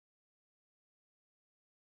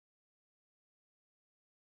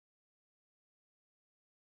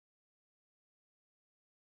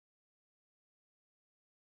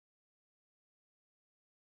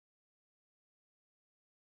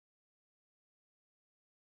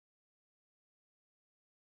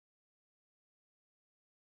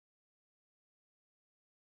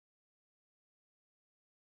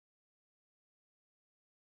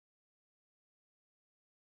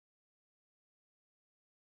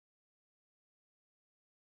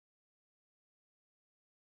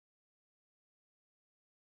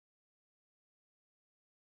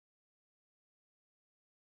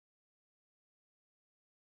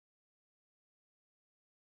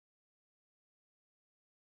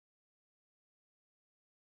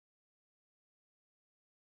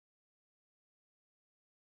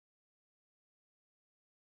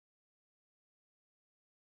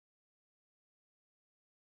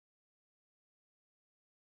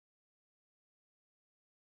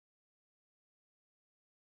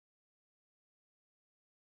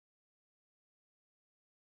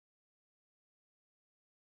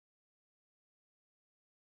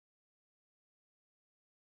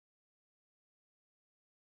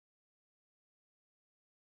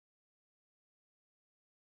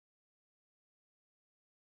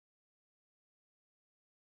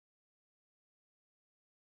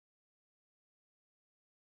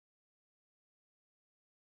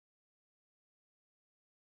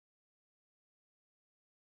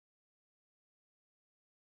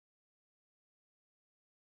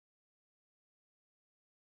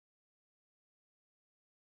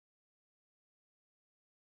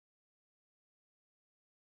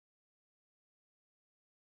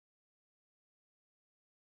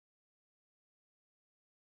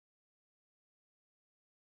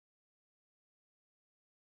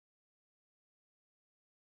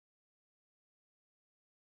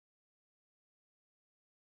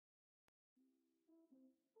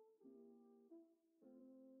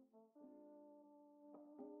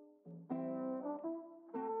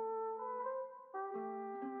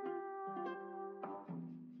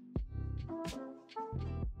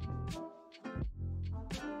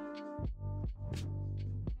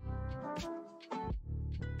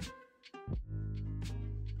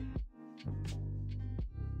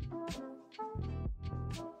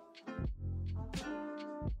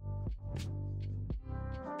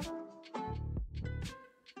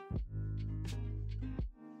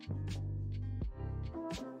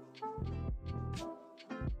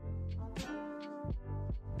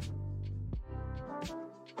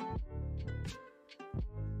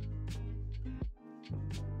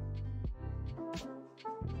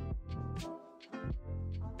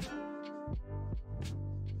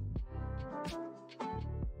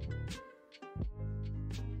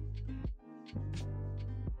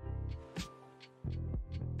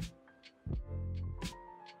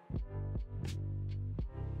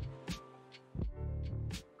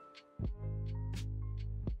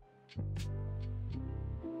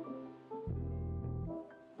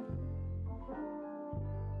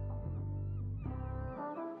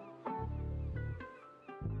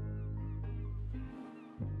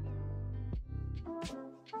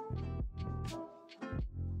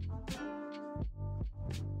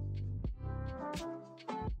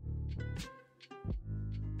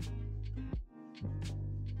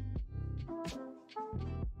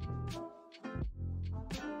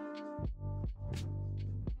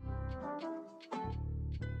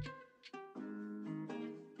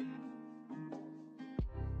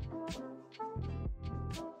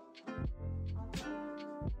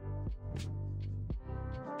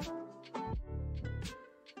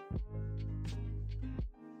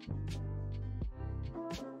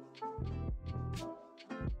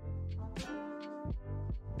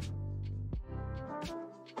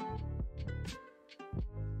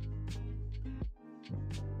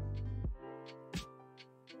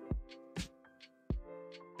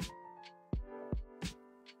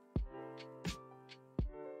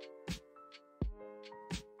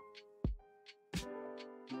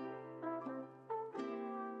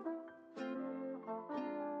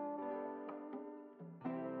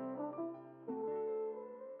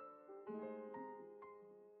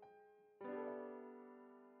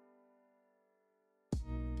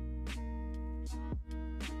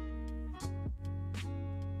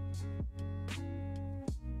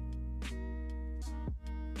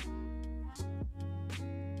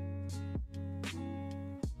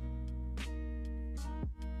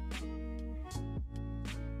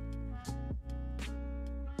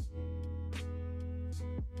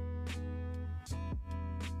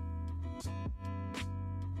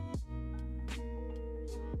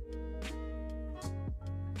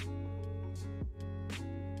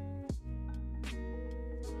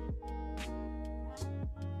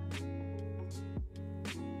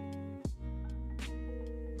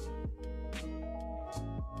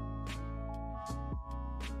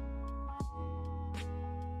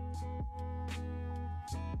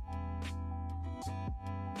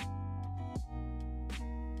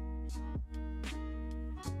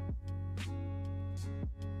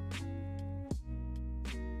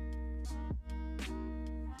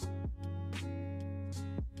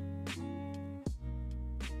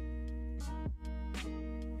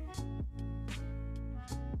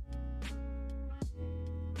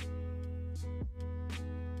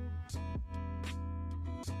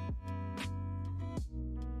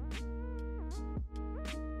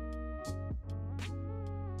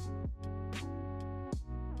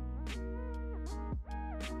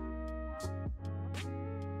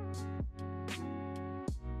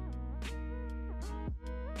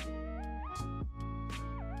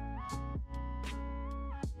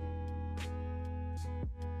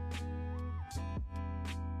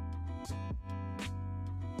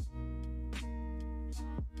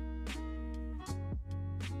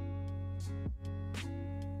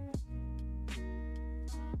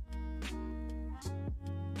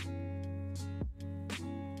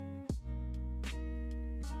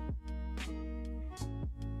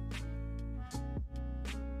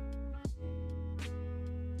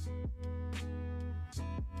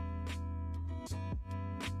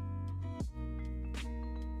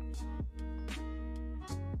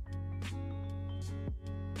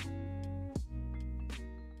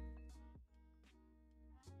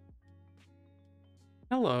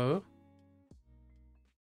Hello.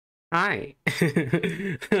 Hi.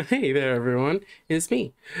 Hey there, everyone. It's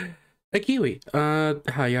me, a Kiwi. How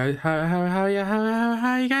you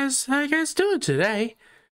guys doing today?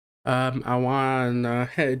 I want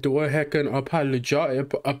to do a heck and apologize.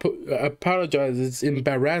 It's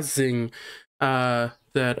embarrassing that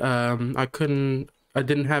I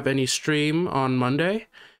didn't have any stream on Monday.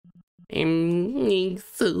 I'm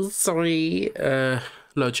so sorry.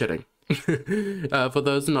 Load shedding. For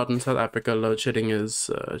those not in South Africa, load shedding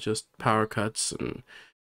is just power cuts, and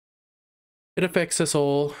it affects us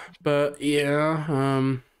all. But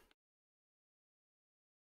yeah,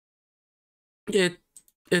 it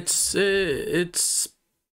it's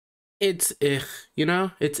you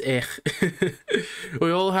know, it's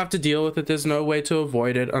we all have to deal with it. There's no way to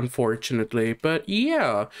avoid it, unfortunately. But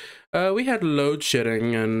yeah, we had load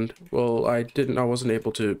shedding, and well, I wasn't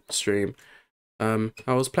able to stream. I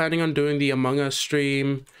was planning on doing the Among Us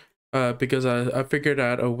stream, because I figured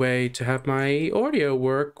out a way to have my audio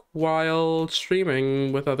work while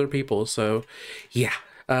streaming with other people. So yeah,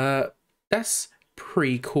 that's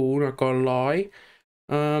pretty cool, not gonna lie.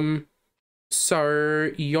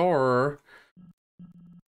 So you're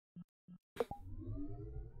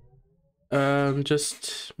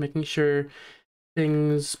just making sure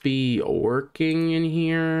things be working in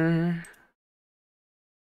here.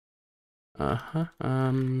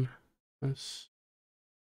 Let's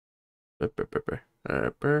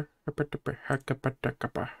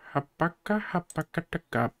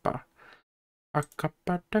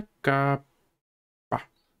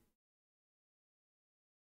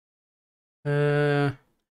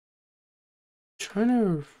trying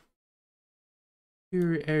to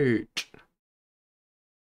figure out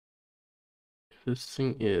if this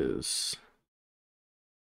thing is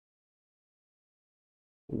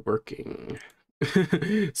working.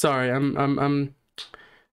 Sorry, I'm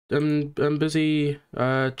busy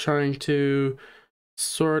trying to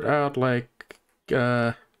sort out like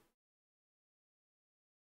I'm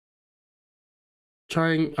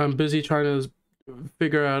busy trying to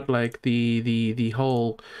figure out like the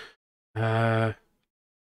whole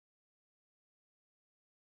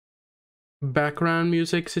background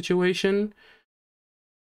music situation.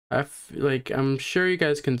 Like, I'm sure you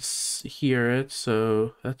guys can hear it,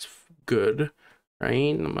 so that's good,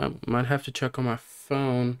 right? I might have to check on my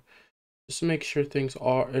phone just to make sure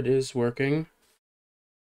it is working.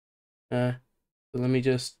 So let me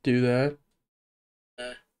just do that.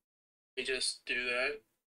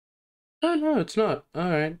 Oh no, it's not.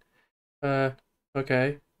 All right.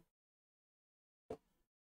 Okay.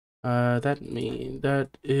 That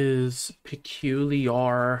is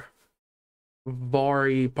peculiar.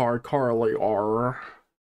 Very peculiar.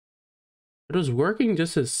 It was working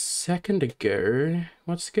just a second ago.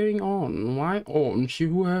 What's going on? Why aren't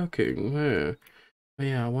you working? Huh. Oh,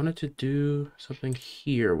 yeah, I wanted to do something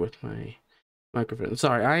here with my microphone.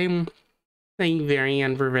 Sorry, I'm being very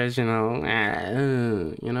unprofessional,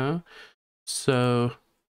 you know? So,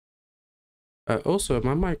 also,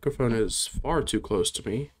 my microphone is far too close to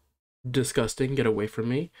me. Disgusting, get away from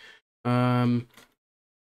me.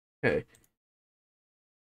 Okay.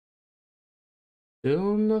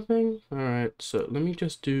 Still nothing? Alright, so let me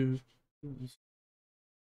just do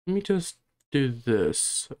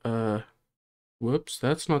this. Whoops,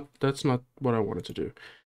 that's not what I wanted to do.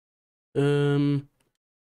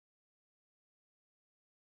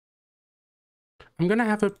 I'm gonna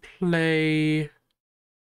have it play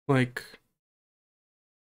like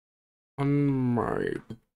on my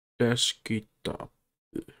desktop,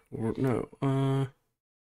 or no, I'm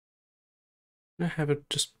gonna have it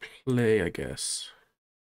just play, I guess,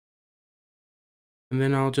 and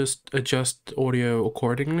then I'll just adjust audio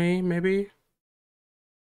accordingly, maybe.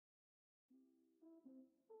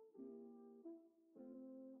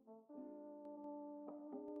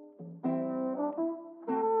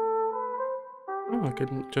 Oh, I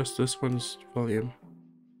can adjust this one's volume.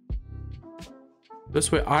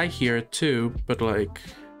 This way I hear it too, but like,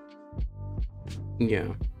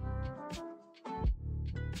 yeah.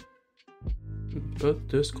 Both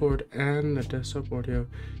Discord and the desktop audio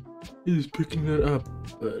is picking that up,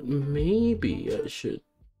 but maybe I should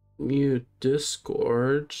mute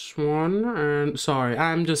Discord's one. And sorry,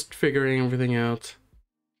 I'm just figuring everything out.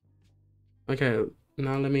 Okay,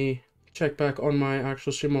 now let me check back on my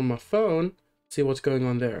actual stream on my phone, see what's going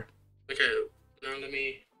on there. Okay, now let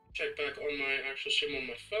me check back on my actual stream on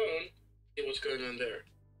my phone, see what's going on there.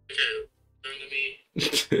 Okay, now let me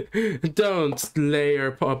don't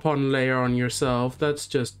layer upon layer on yourself. That's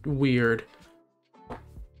just weird.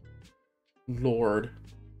 Lord.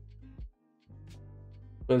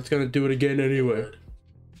 But it's gonna do it again anyway.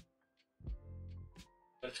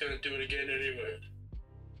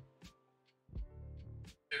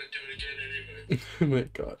 Oh my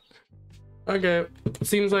god. Okay,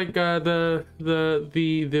 seems like the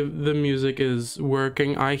music is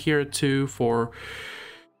working. I hear it too for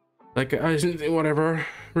like whatever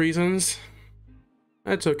reasons.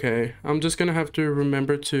 That's okay. I'm just gonna have to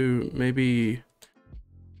remember to maybe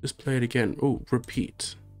just play it again. Oh,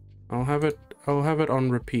 repeat. I'll have it on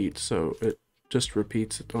repeat so it just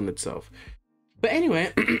repeats it on itself. But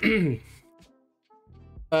anyway,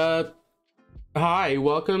 hi,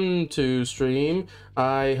 welcome to stream.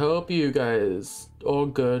 I hope you guys all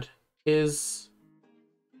good.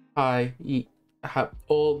 Hi,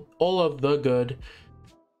 all of the good.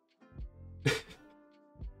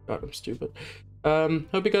 God, I'm stupid.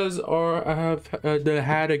 Hope you guys have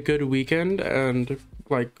had a good weekend and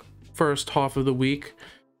like first half of the week.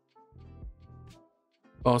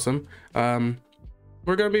 Awesome.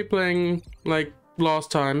 We're gonna be playing like last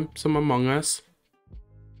time some Among Us.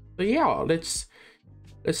 But yeah, let's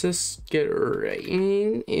just get right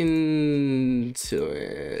into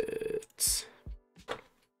it.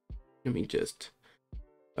 Let me just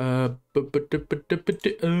and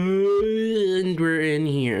we're in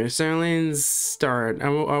here. So let's start. I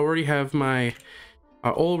already have my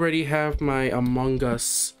Among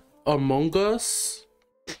Us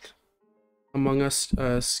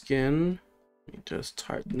skin. Let me just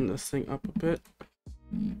tighten this thing up a bit.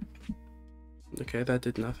 Okay, that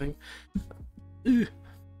did nothing. Let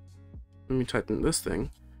me tighten this thing.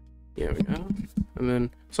 Here we go. And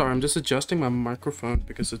then, sorry, I'm just adjusting my microphone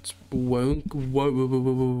because it's wonky.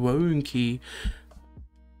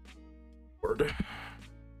 Word.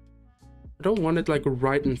 I don't want it like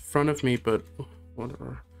right in front of me, but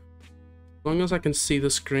whatever. As long as I can see the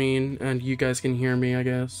screen and you guys can hear me, I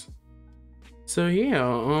guess. So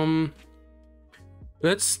yeah,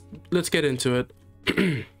 let's get into it.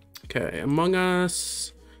 Okay, Among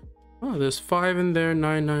Us. Oh, there's 5 in there.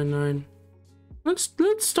 999. Let's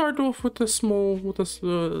start off with the small. Let's.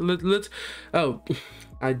 Oh,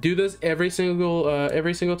 I do this every single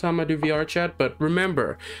time I do VR chat. But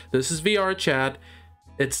remember, this is VR chat.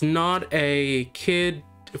 It's not a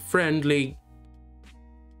kid-friendly.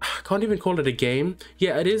 I can't even call it a game.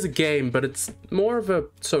 Yeah, it is a game, but it's more of a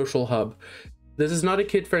social hub. This is not a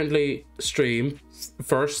kid-friendly stream.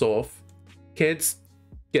 First off, kids,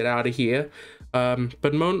 get out of here.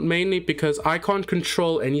 But mainly because I can't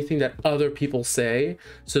control anything that other people say.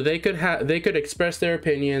 So they could express their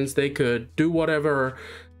opinions. They could do whatever.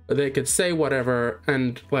 They could say whatever.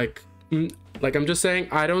 And like I'm just saying,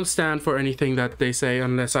 I don't stand for anything that they say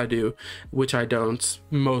unless I do, which I don't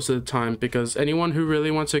most of the time, because anyone who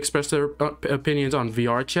really wants to express their opinions on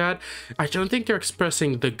VR chat, I don't think they're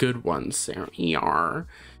expressing the good ones. Yeah.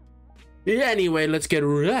 Anyway, let's get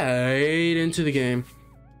right into the game.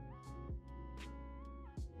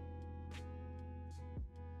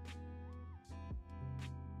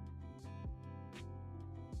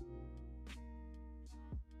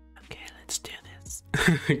 Okay, let's do this.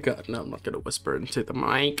 God, no, I'm not gonna whisper into the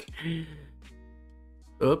mic.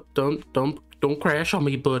 Oh, don't crash on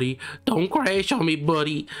me, buddy. Don't crash on me,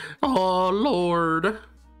 buddy. Oh, Lord.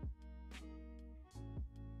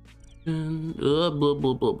 And, blah, blah,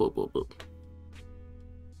 blah, blah, blah, blah.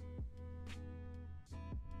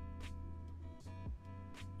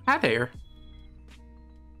 Hi there.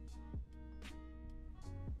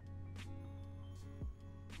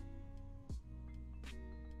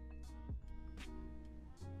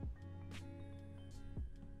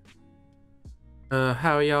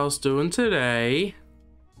 How y'all's doing today?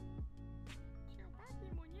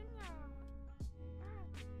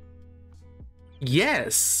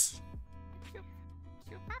 Yes.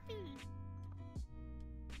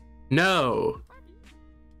 No.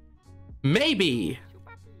 Maybe.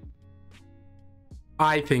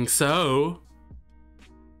 I think so.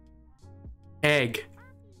 Egg.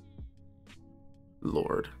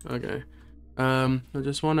 Lord. Okay. I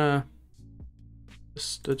just wanna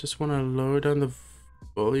lower down the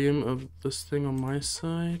volume of this thing on my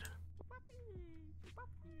side.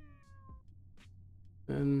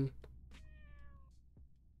 And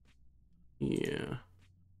yeah.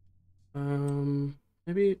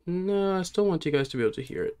 Maybe no, I still want you guys to be able to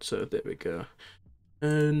hear it, so there we go.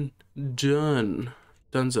 And done.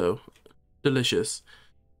 Dunzo. Delicious.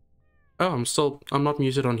 Oh, I'm not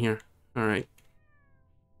muted on here. Alright.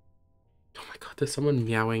 Oh my god, there's someone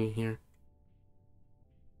meowing here.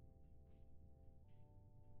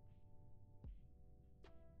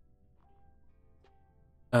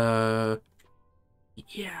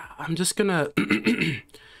 Yeah, I'm just gonna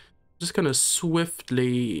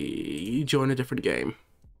swiftly join a different game.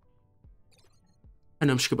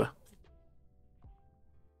 And I'm Scuba.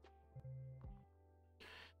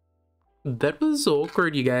 That was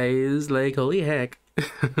awkward, you guys. Like, holy heck.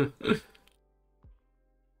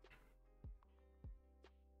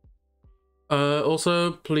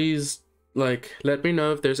 Also, please, like, let me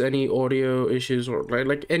know if there's any audio issues or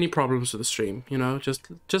like any problems with the stream. You know, just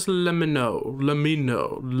let me know. Let me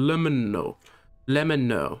know. Let me know. Let me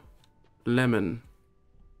know. Lemon.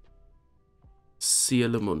 See a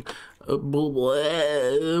lemon.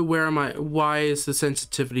 Where am I? Why is the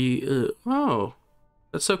sensitivity? Oh,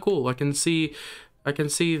 that's so cool. I can see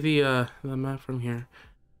the map from here.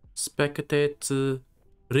 Spectate.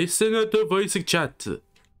 Listen to the voice chat.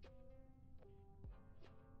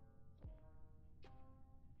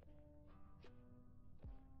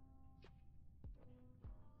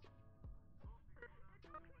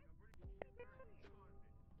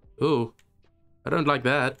 Ooh, I don't like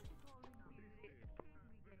that.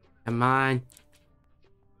 Come on.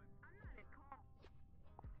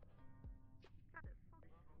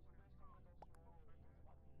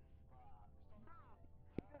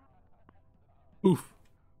 Oof.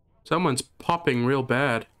 Someone's popping real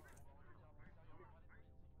bad.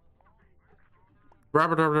 Oh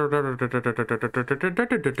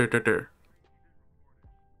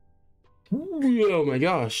my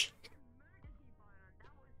gosh.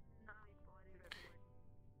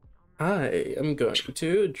 I am going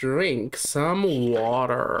to drink some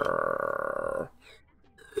water.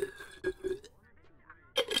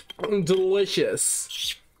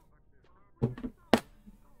 Delicious.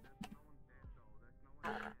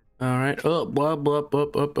 All right. Up.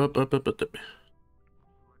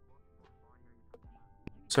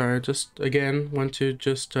 Sorry, just again want to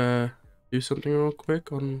just do something real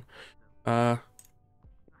quick on kind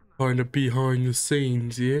of behind the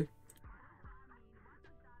scenes, yeah.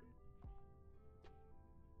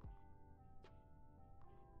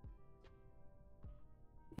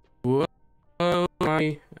 Whoa,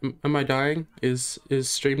 am I dying? Is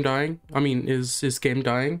stream dying? I mean, is game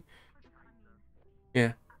dying?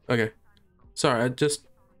 Yeah. Okay. Sorry, I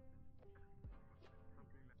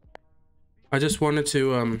just wanted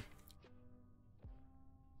to oh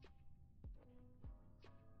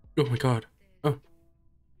my god. Oh.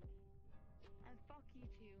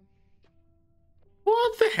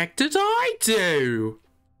 What the heck did I do?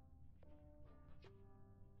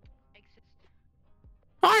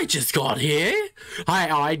 I just got here.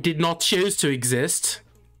 I did not choose to exist.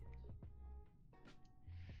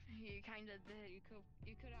 You kinda did.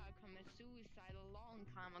 You could have committed suicide a long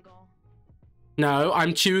time ago. No,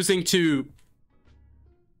 I'm choosing to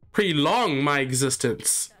prolong my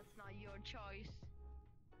existence. That's not your choice.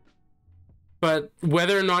 But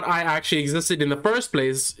whether or not I actually existed in the first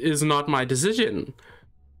place is not my decision.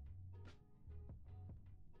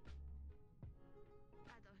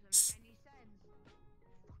 That doesn't make any sense.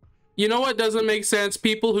 You know what doesn't make sense?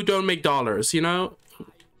 People who don't make dollars, you know?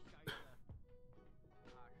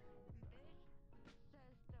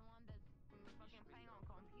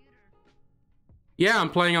 Yeah, I'm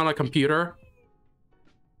playing on a computer.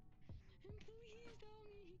 Please tell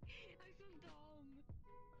me. I'm so dumb.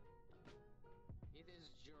 It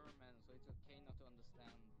is German, so it's okay not to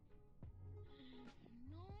understand.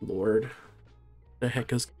 No. Lord. The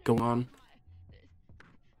heck is going on?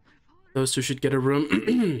 Those two should get a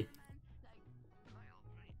room.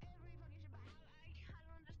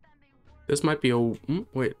 This might be a...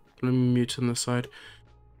 wait, let me mute on this side.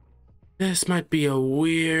 This might be a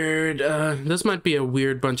weird... this might be a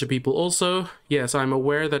weird bunch of people. Also, yes, I'm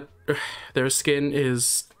aware that their skin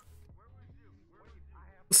is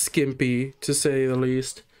skimpy, to say the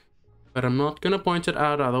least. But I'm not gonna point it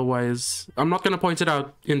out, otherwise... I'm not gonna point it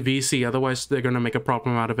out in VC, otherwise they're gonna make a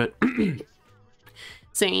problem out of it.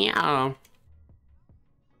 So, yeah.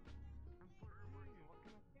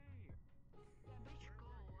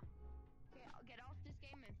 Get off this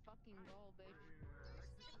game and fucking go, bitch.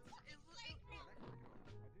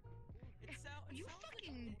 You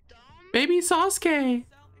fucking dumb. Baby Sasuke!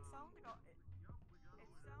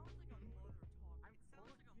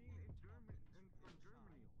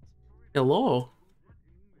 Hello?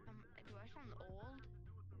 Do I sound old?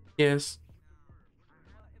 Yes.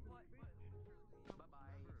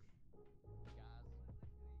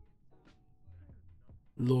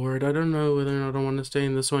 Lord, I don't know whether or not I want to stay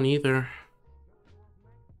in this one either.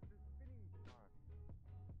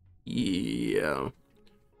 Yeah.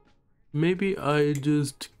 Maybe I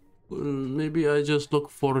just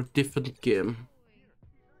look for a different game.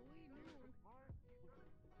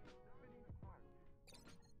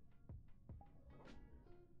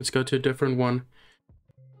 Let's go to a different one.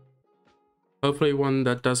 Hopefully one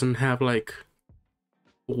that doesn't have like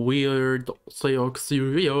weird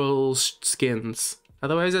serial skins.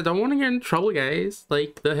 Otherwise, I don't want to get in trouble, guys.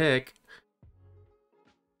 Like, the heck.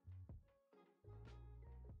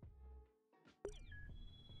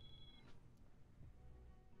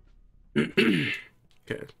 Okay. Welcome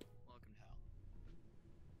to hell.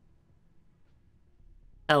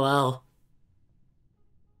 Hello. Welcome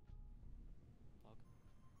to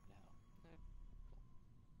hell.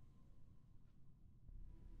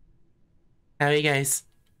 How are you guys?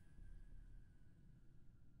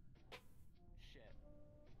 Shit.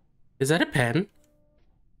 Is that a pen?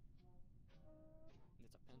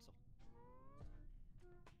 It's a pencil.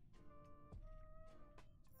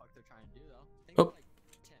 Fuck they're trying to do though. Think Oh. like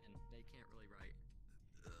 10. They can't really write.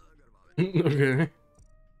 I'm gonna vomit. Okay.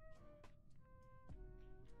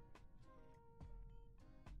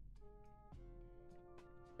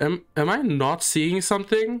 Am I not seeing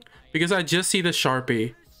something? Because I just see the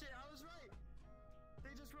Sharpie. Shit, I was right. They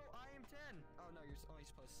just wrote I am 10. Oh no, you're only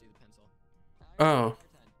supposed to see the pencil. Oh.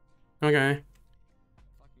 10. Okay.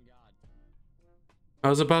 Fucking god. I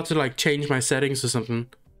was about to like change my settings or something.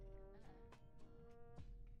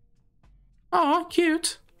 Oh,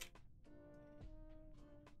 cute.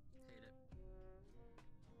 Hate it.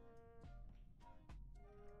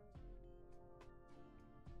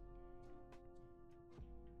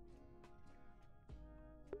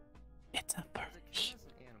 It's a There's a cat as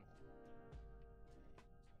an animal.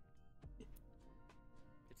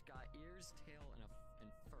 It's got ears, tail,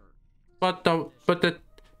 and fur.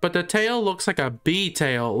 But the tail looks like a bee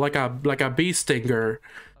tail, like a bee stinger.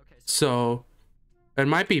 Okay, So it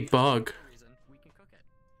might be bug. reason we can cook it.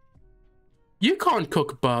 You can't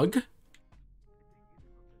cook bug.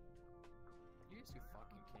 Yes, you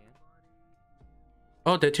fucking can.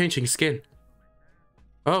 Oh, they're changing skin.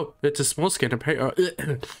 Oh, it's a small skin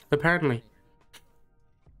apparently.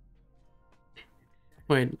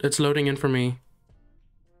 Wait, it's loading in for me.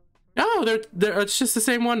 Oh, it's just the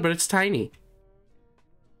same one, but it's tiny.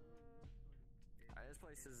 This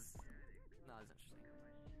place is not as interesting.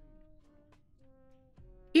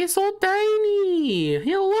 He's so tiny.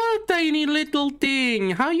 Hello, tiny little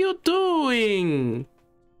thing. How you doing?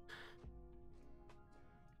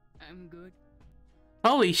 I'm good.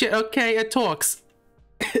 Holy shit. Okay, it talks.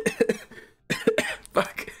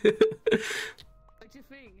 Fuck. What do you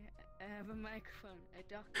think? I have a microphone. I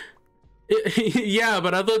talk. Yeah,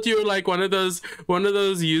 but I thought you were like one of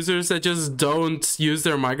those users that just don't use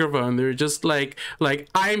their microphone. They're just like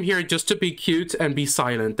I'm here just to be cute and be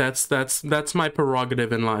silent. That's my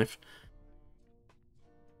prerogative in life.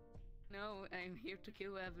 No, I'm here to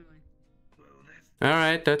kill everyone. All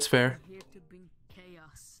right, that's fair. I'm here to bring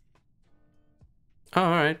chaos.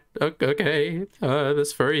 All right, okay.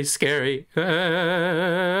 That's very scary.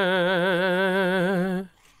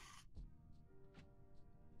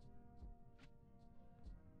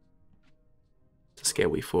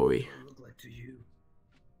 Scary for you.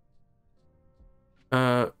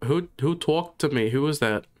 Who talked to me? Who was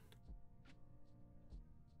that?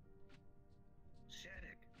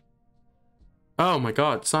 Oh my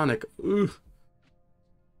god, Sonic. Ooh.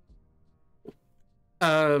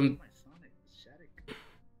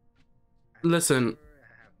 Listen.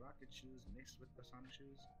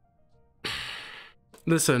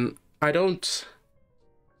 Listen, I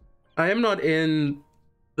am not in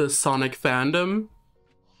the Sonic fandom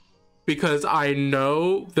because I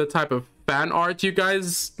know the type of fan art you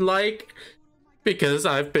guys like, because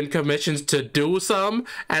I've been commissioned to do some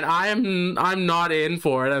and I'm not in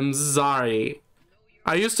for it. I'm sorry.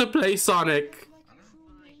 I used to play Sonic.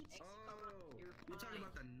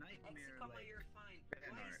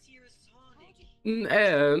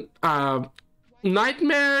 And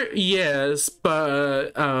Nightmare, yes,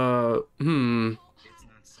 but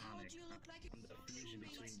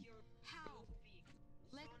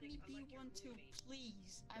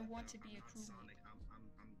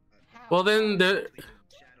well then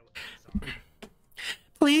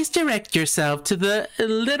please direct yourself to the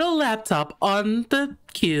little laptop on the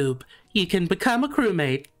cube. You can become a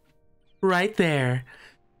crewmate right there.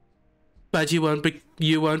 But you won't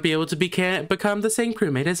be able to become the same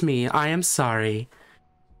crewmate as me. I am sorry.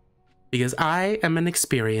 Because I am an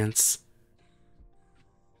experience.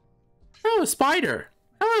 Oh, a spider.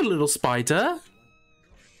 Hello, little spider.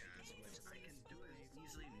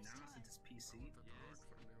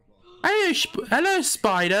 Hey, hello,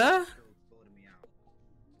 spider.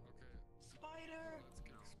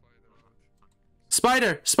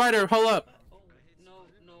 Spider, hold up.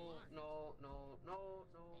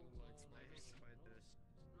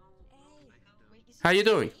 How you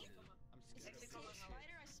doing?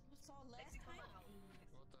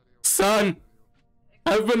 Son!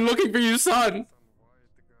 I've been looking for you, son!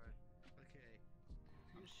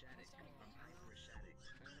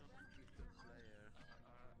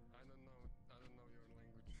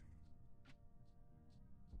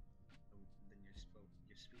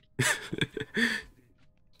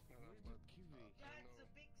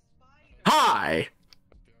 Hi!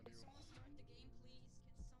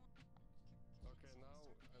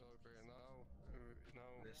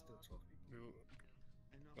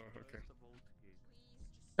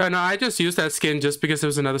 Oh, no, I just used that skin just because there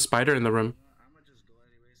was another spider in the room.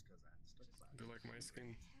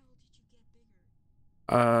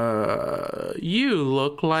 You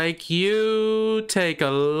look like you take a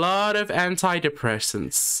lot of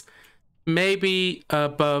antidepressants. Maybe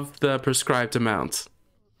above the prescribed amount.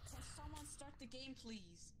 Someone start the game,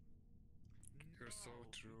 please. You're so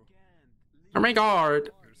true. Oh my god.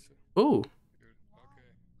 Ooh.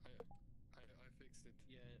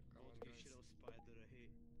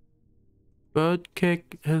 Bird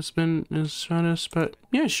kick has been is trying to spot.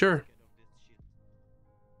 Yeah, sure.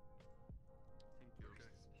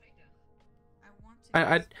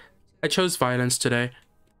 I chose violence today.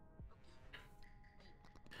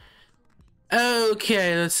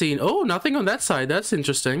 Okay, let's see. Oh, nothing on that side. That's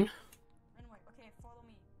interesting. Okay, follow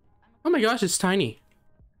me. Oh my gosh, it's tiny.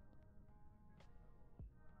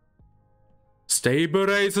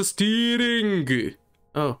 Stabilize the steering.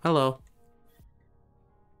 Oh, hello.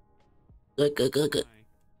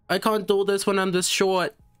 I can't do this when I'm this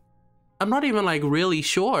short. I'm not even like really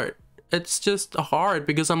short. It's just hard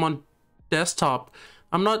because I'm on desktop.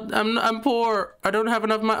 I'm poor. I don't have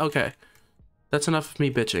enough money. Okay. That's enough of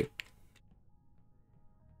me bitching.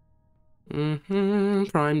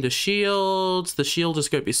 Prime the shields. The shield is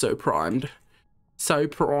gonna be so primed. So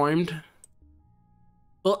primed.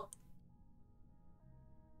 Oh.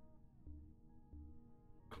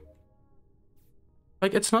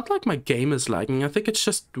 Like, it's not like my game is lagging. I think it's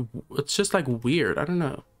just like weird. I don't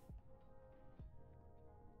know.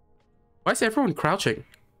 Why is everyone crouching?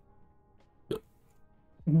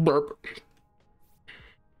 Burp.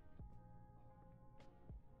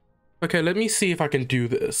 Okay, let me see if I can do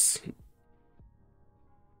this.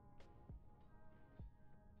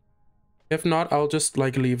 If not, I'll just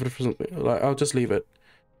like leave it for something. Like, I'll just leave it.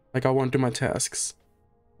 Like, I won't do my tasks.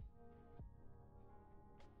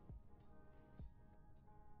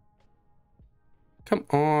 Come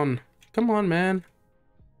on. Come on, man.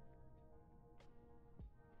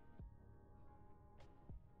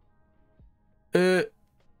 Oh.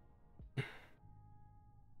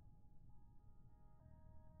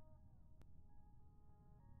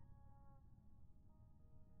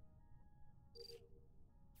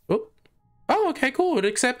 Oh, okay, cool. It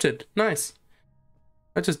accepted. Nice.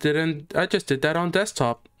 I just did that on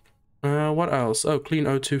desktop. What else? Oh, clean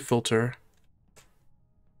O2 filter.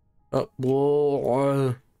 Oh,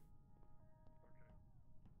 whoa.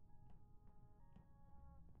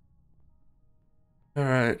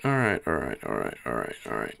 Alright.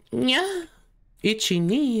 Yeah. Ichi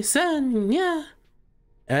ni san, yeah.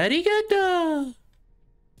 Arigato.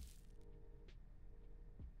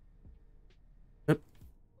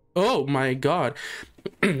 Oh my god.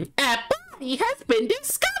 A body has been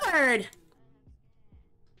discovered.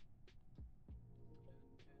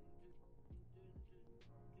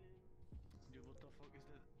 Dude, what the fuck is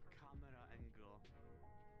that camera angle?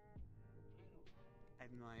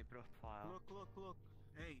 At my profile. Look.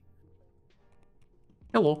 Hey.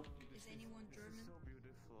 Hello. Is anyone German? This is so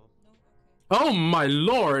beautiful. No? Okay. Oh my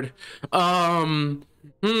lord.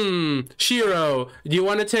 Shiro, do you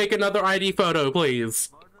want to take another ID photo, please?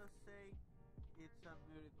 Murders say it's a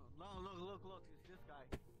miracle. No, look. It's this guy.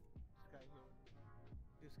 This guy here.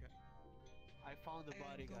 This guy. I found the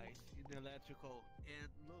body, guys, in the electrical.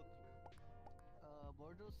 And look.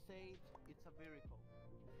 Murders say it's a miracle.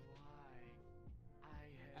 Why?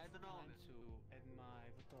 I don't know. time to add my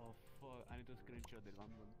what the fuck? I need to screenshot it one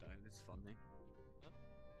more time. It's funny.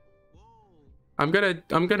 Whoa. I'm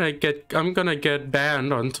gonna get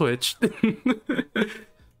banned on Twitch. Don't look.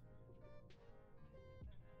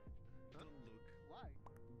 Why?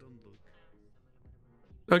 Don't look.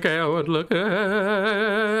 Okay, I won't look.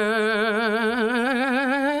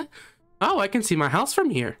 Oh, I can see my house from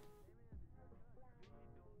here.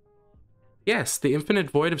 Yes, the infinite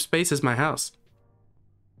void of space is my house.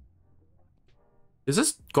 Is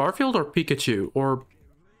this Garfield or Pikachu? Or...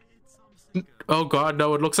 Oh god,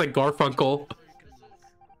 no, it looks like Garfunkel.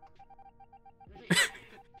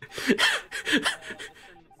 Weird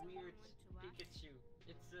Pikachu.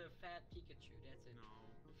 It's a fat Pikachu,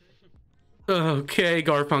 that's it. Okay,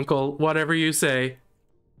 Garfunkel, whatever you say.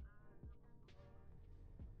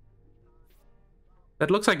 That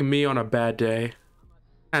looks like me on a bad day.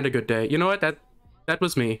 And a good day. You know what? That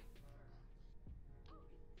was me.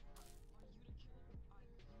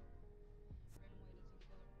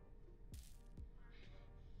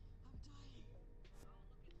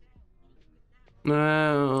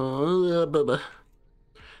 Oh,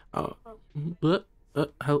 oh,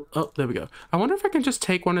 there we go. I wonder if I can just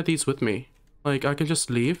take one of these with me. Like, I can just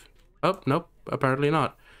leave. Oh, nope, apparently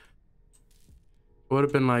not. Would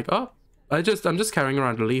have been like, oh, I'm just carrying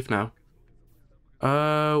around a leaf now.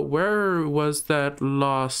 Where was that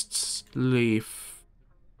last leaf?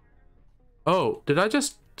 Oh, did I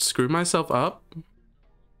just screw myself up?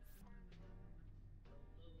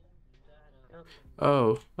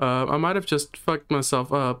 Oh, I might have just fucked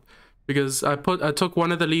myself up because I took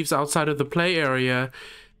one of the leaves outside of the play area,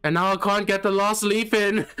 and now I can't get the last leaf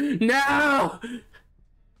in. No!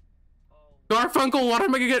 Garfunkel, what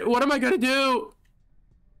am I gonna do?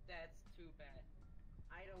 That's too bad.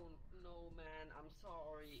 I don't know, man. I'm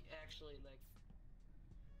sorry. Actually, like.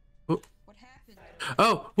 What happened?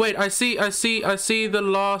 Oh, wait, I see the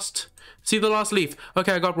last leaf.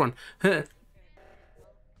 Okay, I got one.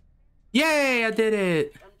 Yay, I did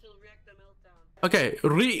it. Until reactor meltdown. Okay,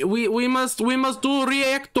 we must do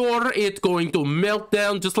reactor. It's going to melt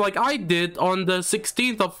down just like I did on the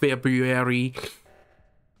 16th of February.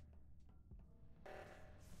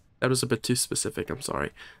 That was a bit too specific, I'm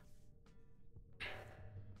sorry.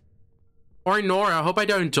 Or Nora, I hope I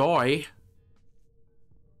don't die.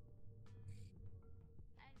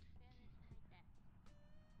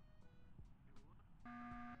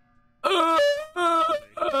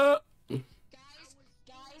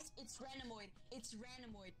 Guys, it's Ranamoid. It's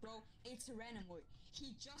Ranamoid, bro. It's Ranamoid.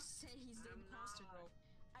 He just said he's the imposter, bro.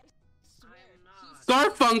 I swear.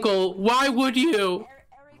 Garfunkel, why would you? Eric.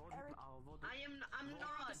 I'm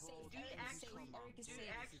not. Do you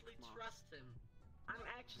actually trust him? I'm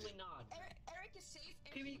actually not. Eric is safe.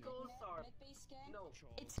 Kiwi-cos-art. No.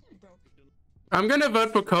 It's him, bro. I'm gonna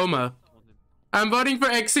vote for Coma. I'm voting for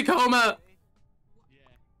Exicoma.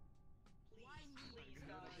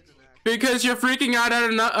 Because you're freaking out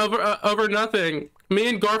over nothing. Me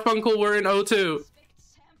and Garfunkel were in O2. Sample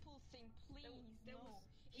thing, please. No.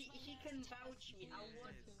 He can vouch me. I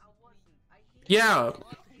wasn't. Yeah.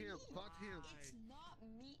 Got him. It's not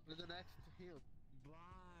me. To the next to him.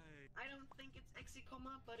 I don't think it's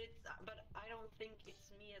Exicoma, but I don't think it's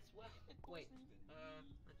me as well. Wait. I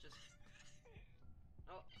just.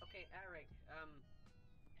 Oh, okay, Eric. Eric.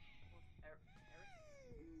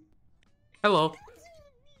 Hello.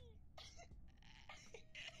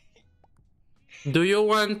 Do you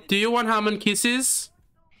want ham and kisses?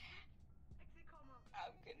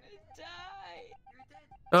 I'm gonna die.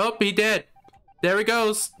 Oh, he did. There he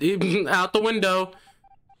goes. Out the window.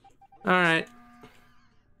 Alright.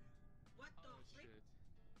 What the frick?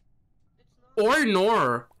 It's not. Or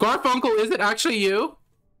Nor. Garfunkel, is it actually you?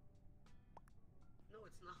 No,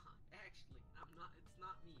 it's not. Actually, I'm not. It's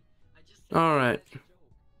not me. I just. Said Alright. it's a joke.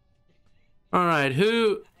 Alright,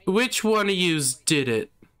 which one of yous did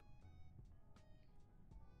it?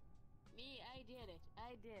 Me, I did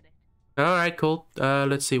it. Alright, cool.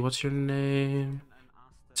 Let's see, what's your name?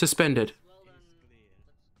 Suspended. Well then.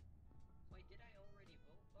 Wait, did I already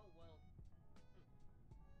vote? Oh well.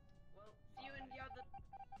 Well, see you in the other.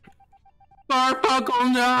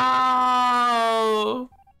 Garfunkel, no!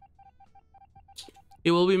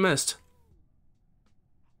 He will be missed.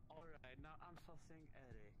 Alright, now I'm sussing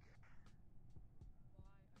Eric.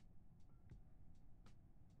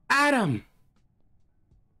 Adam!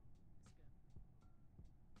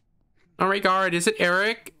 Oh my god, is it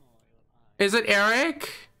Eric? Is it Eric?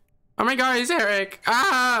 Oh my god, it's Eric!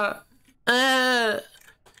 Ah!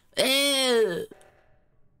 Ew!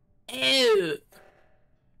 Ew!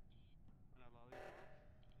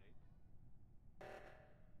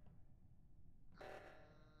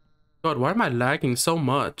 God, why am I lagging so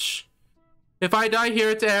much? If I die here,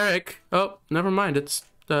 it's Eric. Oh, never mind. It's,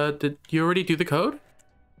 did you already do the code?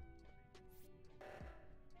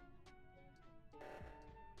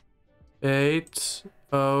 Eight,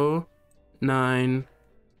 oh, 9,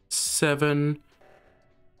 7,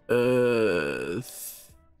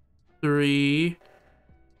 3,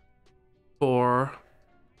 4.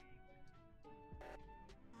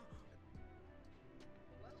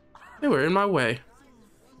 They were in my way.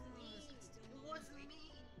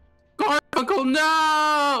 Garfunkel,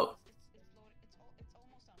 no! It's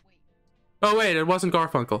almost on. Wait. Oh wait, it wasn't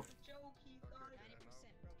Garfunkel. 90%, bro.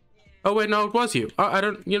 Oh wait, no, it was you. I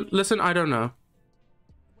don't. Listen, I don't know.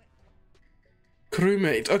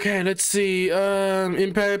 Crewmate. Okay, let's see.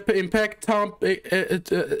 Impact,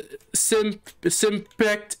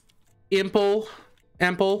 Simpact, Ample.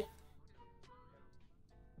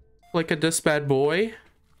 Like a this bad boy.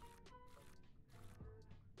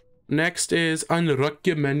 Next is Unlock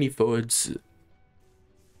Your Manifolds.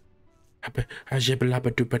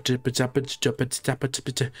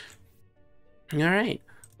 All right.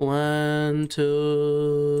 1,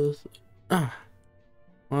 2.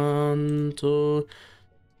 1, 2,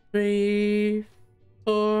 3,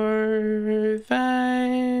 4,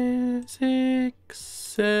 5, 6,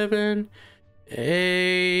 7,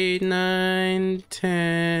 8, 9,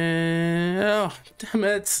 10. Oh, damn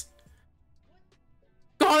it.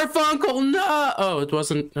 Garfunkel, no! Oh, it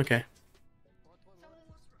wasn't. Okay. Someone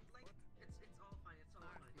was like, it's all fine. It's all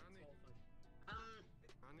fine. It's all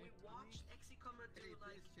fine. We watched Exicoma do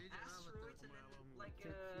like asteroids and then like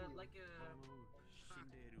a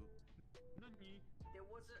there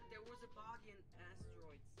was a body in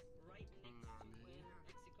asteroids right next to when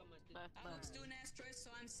Exicoma did. Alex doing asteroids,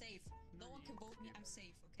 so I'm safe. No one can vote me. I'm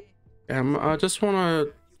safe. Okay. I just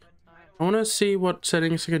wanna. I wanna see what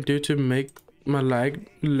settings I can do to make my lag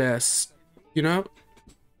less. You know?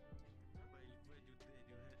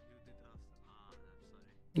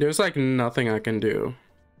 There's like nothing I can do.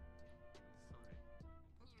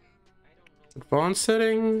 Advanced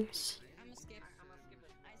settings. I'm gonna skip.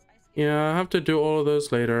 Yeah, I have to do all of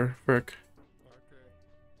those later. Frick.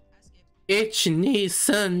 I skip. It's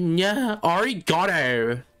Nissan, yeah.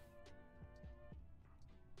 Arigato.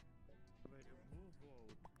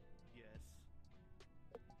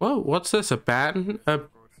 Whoa, what's this? A ban? A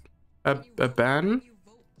ban? You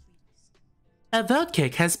vote, please. A vote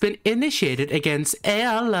kick has been initiated against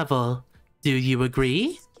AR level. Do you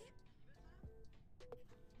agree?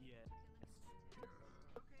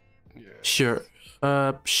 Yeah. Sure.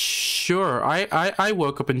 Sure. I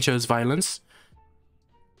woke up and chose violence.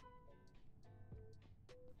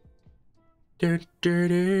 Do do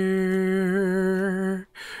do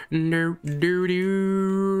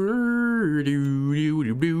do do do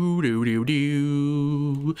do do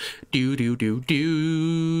do do do do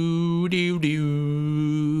do do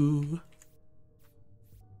do.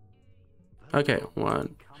 Okay,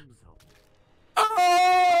 1.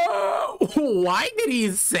 Oh, why did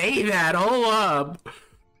he say that? Hold up.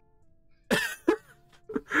 What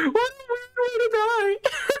a weird way to die.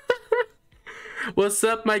 What's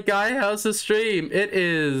up, my guy? How's the stream? It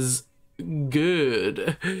is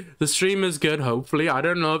good. The stream is good, hopefully. I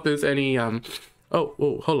don't know if there's any oh,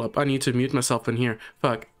 hold up. I need to mute myself in here.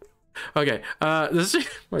 Fuck. Okay, the stream,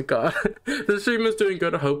 my god. The stream is doing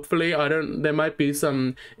good, hopefully. There might be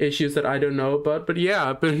some issues that I don't know about, but yeah,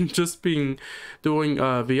 I've been doing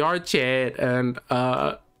VR chat and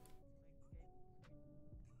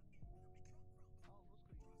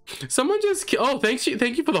someone just oh, thank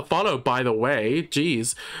you for the follow, by the way.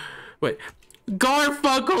 Jeez. Wait.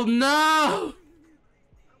 Garfunkel, no!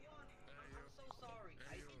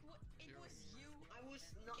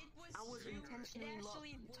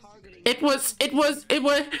 It was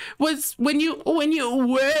when you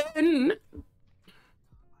win.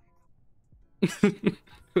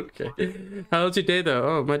 Okay. How's your day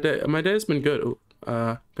though? Oh, my day's been good. Ooh,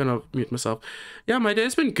 gonna mute myself. Yeah, my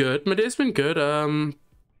day's been good.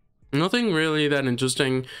 Nothing really that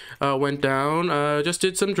interesting went down. Just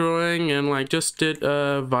did some drawing and like just did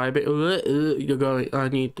vibing. You're going. I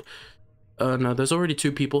need. No, there's already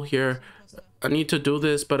 2 people here. I need to do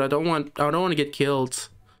this, but I don't want to get killed.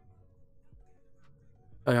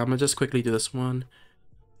 Okay, I'm gonna just quickly do this. 1,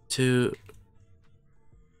 2,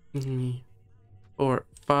 3, 4,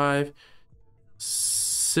 5,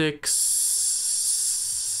 6,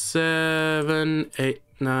 7, 8,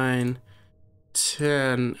 9,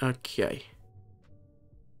 10. Okay.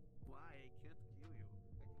 Why? I can't kill you.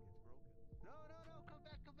 It's broken. No, come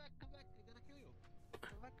back. They're gonna kill you.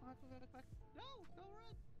 Come back. No, don't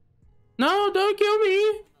run. No, don't kill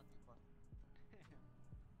me.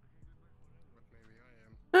 But maybe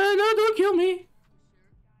I am. No, don't kill me.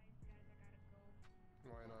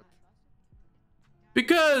 Why not?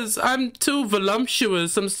 Because I'm too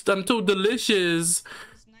voluptuous. I'm too delicious.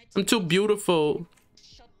 I'm too beautiful.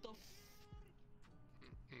 Shut the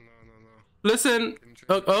No. Listen.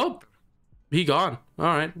 Oh, he gone. All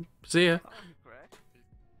right. See ya.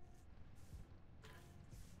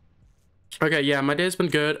 Okay, yeah, my day's been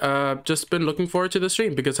good. Just been looking forward to the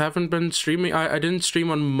stream because I haven't been streaming. I didn't stream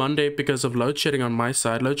on Monday because of load shedding on my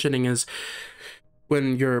side. Load shedding is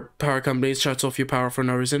when your power company shuts off your power for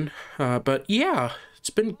no reason. But yeah, it's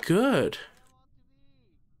been good.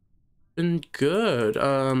 Been good.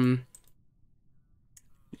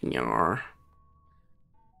 Yar.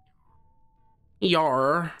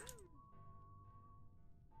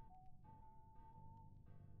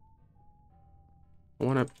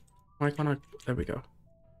 Why can't I? There we go.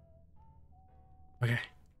 Okay,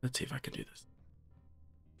 let's see if I can do this.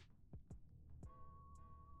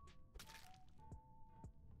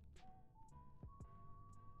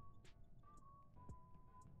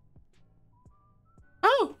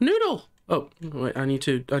 Noodle. Oh wait, I need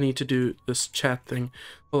to do this chat thing.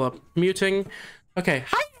 Hold up, muting. Okay,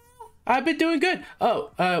 hi. I've been doing good. Oh,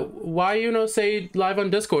 why you know say live on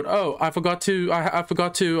Discord? Oh, I forgot to. I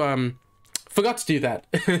forgot to do that.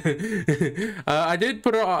 I did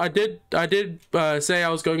put. I did say I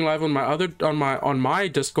was going live on my on my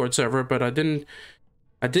Discord server, but I didn't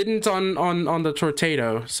on the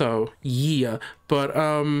Tortado. So yeah, but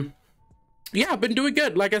yeah, I've been doing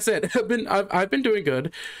good. Like I said, I've been doing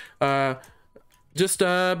good. Just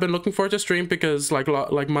been looking forward to stream because like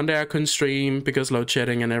Monday I couldn't stream because load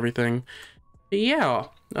shedding and everything. Yeah.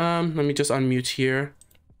 Let me just unmute here.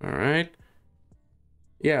 All right.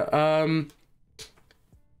 Yeah.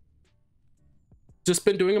 Just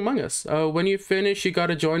been doing Among Us. When you finish, you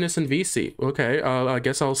gotta join us in VC. Okay. I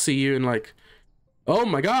guess I'll see you in like. Oh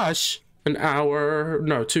my gosh, an hour?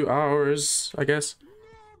 No, 2 hours. I guess.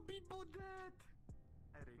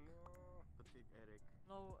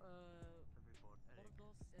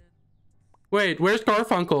 Wait, where's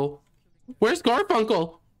Garfunkel? Where's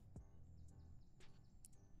Garfunkel?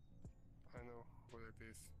 I know who it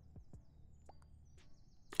is.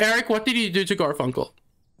 Eric, what did you do to Garfunkel?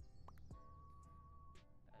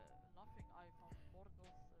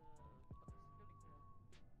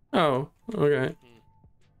 Oh, okay.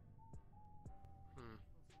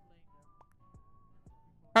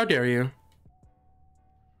 How dare you?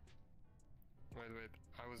 Wait,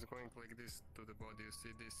 I was going like this to the body, you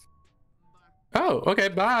see this? Oh, okay,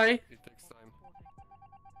 bye. It takes time.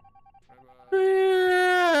 Bye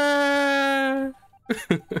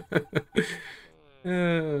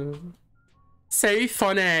bye. So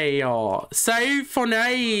funny, so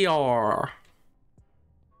funny.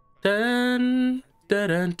 Dun dun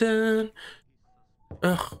dun dun.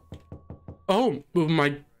 Ugh. Oh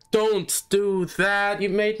my! Don't do that. You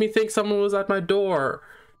made me think someone was at my door.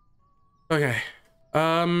 Okay.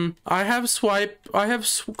 I have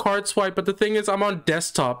card swipe, but the thing is, I'm on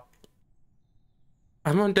desktop.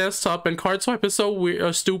 And card swipe is so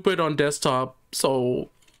weird, stupid on desktop. So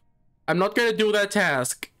I'm not gonna do that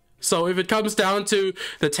task. So if it comes down to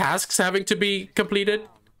the tasks having to be completed.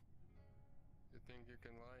 You think you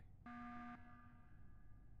can lie?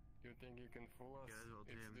 You think you can fool us?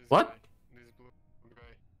 It's this What? guy, this blue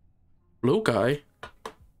guy. Blue guy?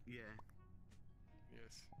 Yeah.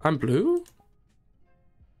 Yes. I'm blue?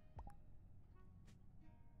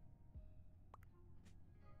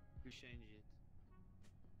 You change it.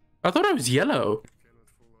 I thought I was yellow. You cannot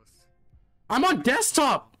fool us. I'm on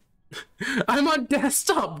desktop. I'm on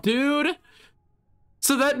desktop, dude.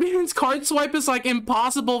 So that means card swipe is like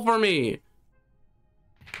impossible for me.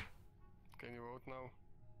 Can you vote now?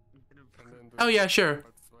 And then do Oh yeah, sure.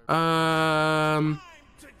 card swipe.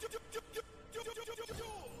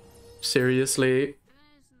 Seriously.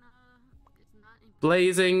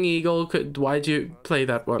 Blazing Eagle could. Why'd you play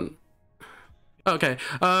that one? Okay.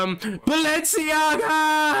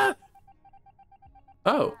 Balenciaga.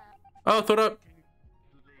 Oh. Oh, thought I.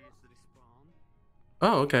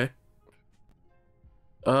 Oh, okay.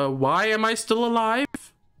 Why am I still alive?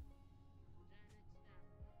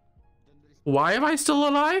 Why am I still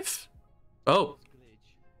alive? Oh.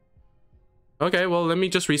 Okay, well, let me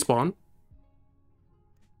just respawn.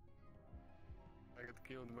 I got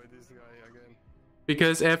killed by this guy again.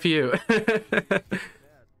 Because F you.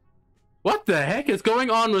 What the heck is going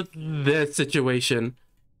on with this situation?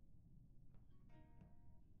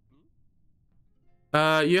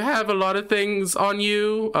 You have a lot of things on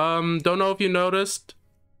you. Don't know if you noticed.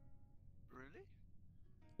 Really?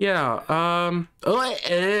 Yeah,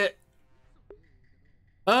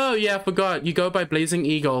 oh yeah, I forgot. You go by Blazing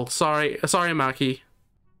Eagle. Sorry, Maki. I'm going to kill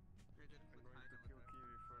Kiwi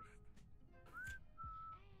first.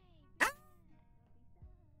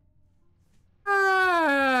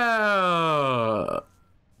 Ah.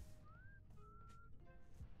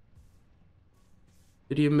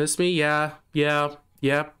 Did you miss me? Yeah,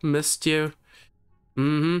 missed you.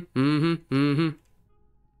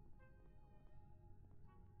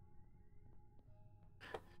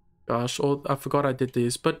 Gosh, oh, I forgot I did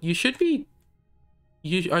these, but you should be.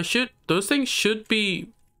 Those things should be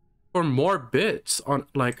for more bits on.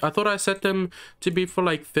 Like I thought I set them to be for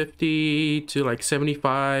like 50 to like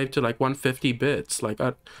 75 to like 150 bits. Like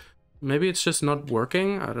maybe it's just not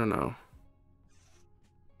working. I don't know.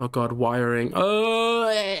 Oh god, wiring.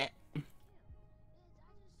 Oh.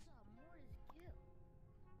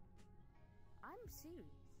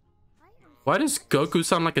 Why does Goku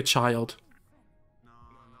sound like a child? No. I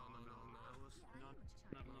was not.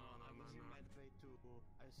 No. I was in medbay too.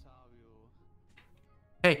 I saw you.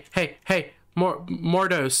 Hey.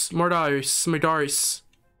 Mordos.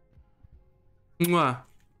 Mwah.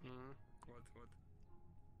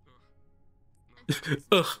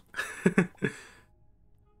 Ugh.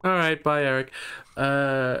 All right, bye, Eric.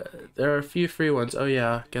 There are a few free ones. Oh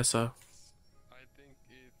yeah, guess so. I think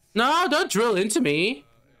it's No, don't drill into me.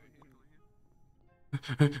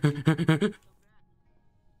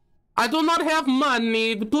 I do not have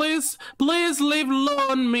money. Please, please leave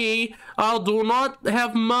alone me. I do not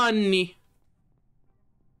have money.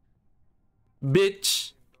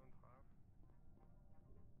 Bitch.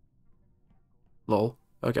 Lol.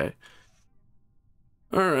 Okay.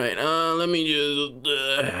 Alright, let me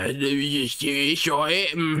just show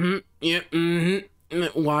it. Yeah,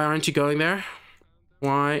 Why aren't you going there?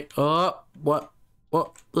 Why? What? What?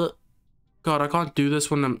 God, I can't do this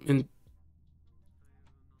when I'm in.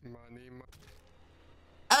 money.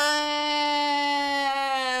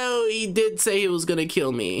 Oh, he did say he was gonna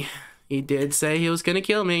kill me. He did say he was gonna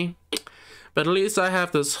kill me. But at least I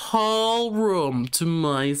have this whole room to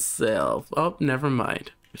myself. Oh, never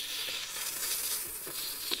mind.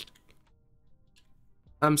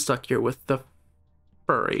 I'm stuck here with the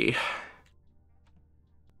furry.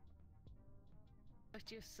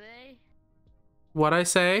 What you say? What I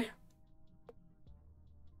say?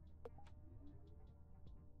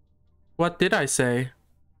 What did I say?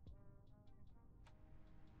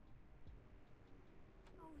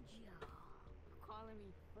 Calling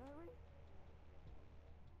me furry?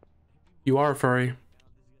 You are a furry.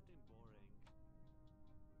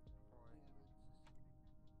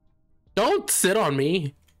 Don't sit on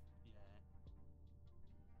me.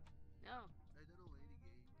 No.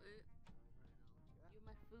 You're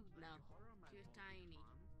my food now. You're tiny.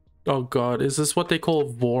 Oh god, is this what they call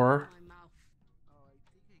vor? My mouth. Oh,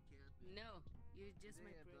 I think I can. No, you're just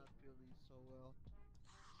my Today I'm brain. not feeling so well.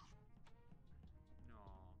 No.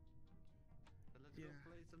 But let's Yeah. go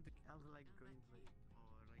play something else like gameplay. Or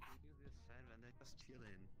like we do this server and then just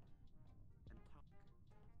chilling and talk.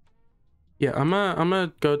 Yeah, I'm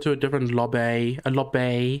gonna go to a different lobby.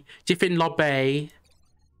 Different lobby.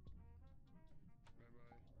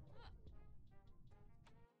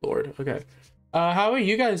 Lord, okay. How are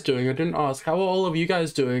you guys doing? I didn't ask. How are all of you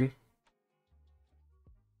guys doing?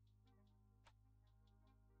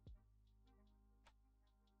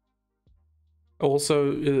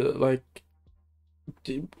 Also, like,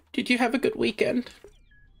 did you have a good weekend?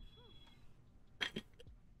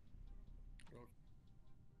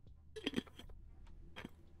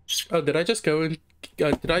 Oh, did I just go and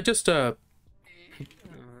did I just Willkommen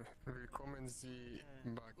Sie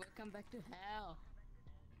back. Welcome back to hell.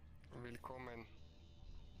 Willkommen.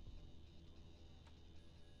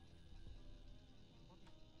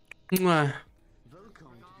 Mwah. Welcome to the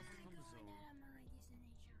fun zone.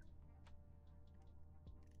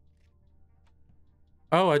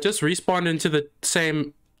 Oh, I just respawned into the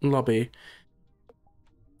same lobby.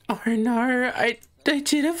 Oh no, I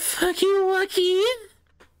didn't fucking lucky.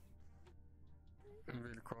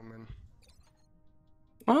 Willkommen.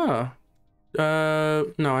 Ah.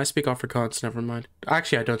 No, I speak Afrikaans, never mind.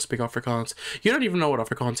 Actually, I don't speak Afrikaans. You don't even know what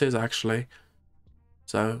Afrikaans is, actually.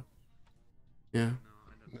 So, yeah.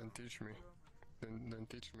 Then teach me. Then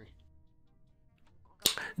teach me.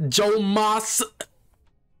 Joe Moss!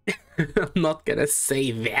 I'm not gonna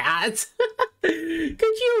say that. Could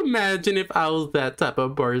you imagine if I was that type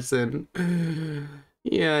of person?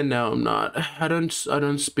 Yeah, no, I'm not. I don't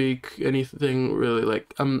speak anything really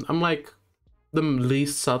like I'm like the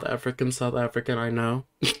least South African I know.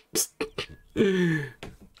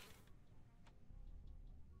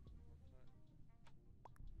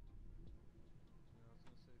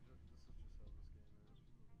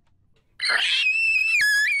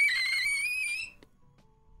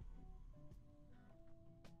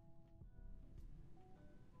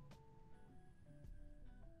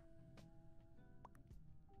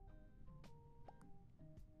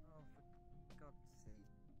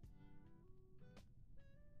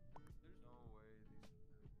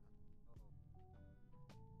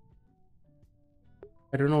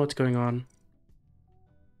 I don't know what's going on.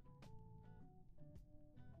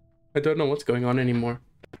 I don't know what's going on anymore.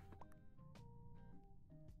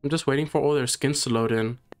 I'm just waiting for all their skins to load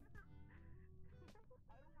in.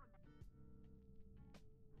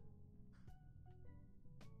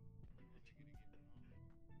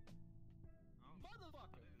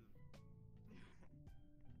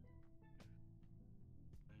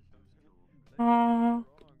 Aww.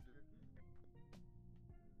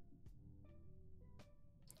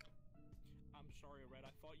 I'm sorry, Red.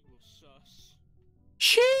 I thought you were sus.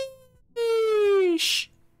 Sheesh.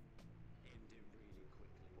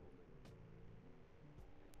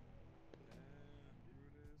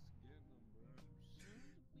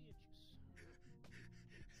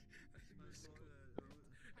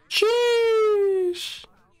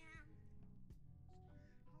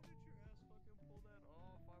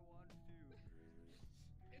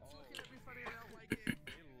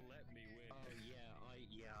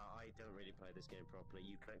 this game properly.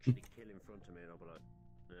 You can actually kill in front of me, and I'll be like,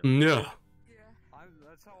 Yeah.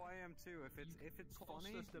 That's how I am too. If it's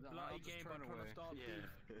funny, the then bloody I'll just game turn by trying away. to stop yeah.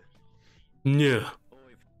 Yeah.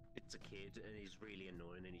 Or if it's a kid and he's really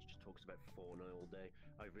annoying and he just talks about Fortnite all day,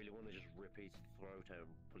 I really want to just rip his throat out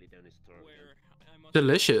and pull it down his throat. where I must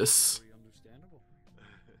Delicious. Very understandable.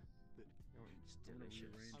 It's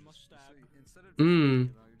delicious. I must stab. Instead of Mmm.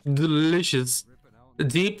 Delicious. ripping out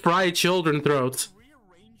Deep fried children throats.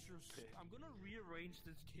 Rearrange your. I'm gonna rearrange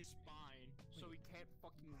his spine so he can't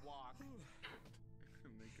fucking walk.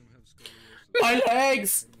 make him have scoliosis. My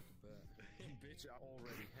legs! Hit him with the bat. Bitch, I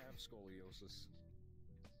already have scoliosis.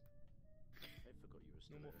 I forgot you were No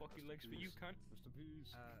still more there. fucking legs for you, cunt. Rest in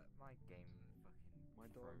peace. My game fucking. My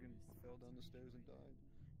dog fell down the stairs and died.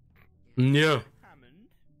 Yeah. Hammond.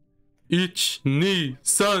 Ich, ni,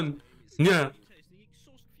 son. Yeah. Taste the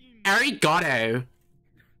exhaust fumes. Arigato.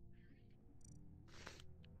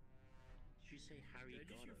 Did you say Harry Yeah,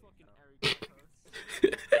 just Goddard? your fucking Harry.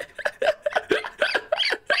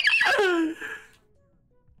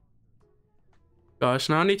 Gosh,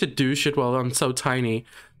 now I need to do shit while I'm so tiny.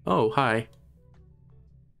 Oh, hi.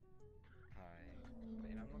 Hi.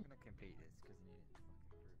 Wait, I'm not gonna complete this because I need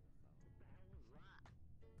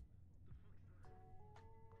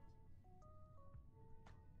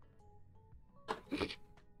to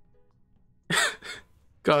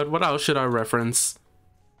God, what else should I reference?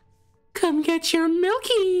 Come get your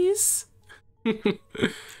milkies.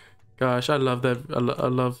 Gosh, I love that.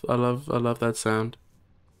 I love that sound.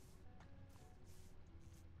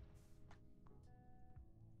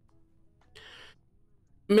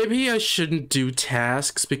 Maybe I shouldn't do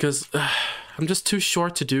tasks because I'm just too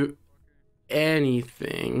short to do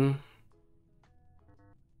anything.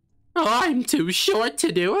 I'm too short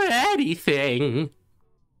to do anything.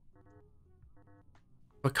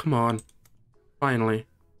 Oh, come on. Finally.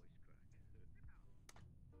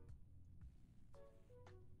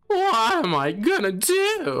 What am I gonna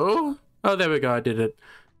do? Oh, there we go. I did it.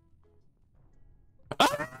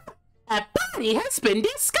 Ah, a body has been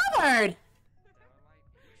discovered.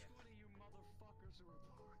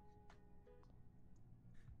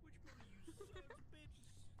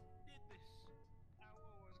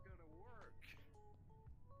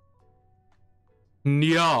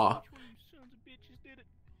 Nya.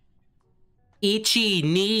 Ichi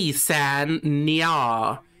ni san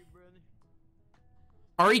nya.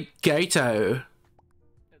 Arigato.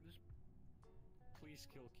 Please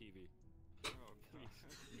kill Kiwi. Oh, please.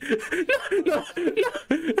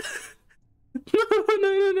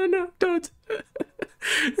 No, don't.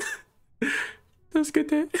 That's good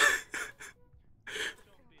day.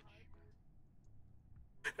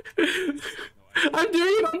 I'm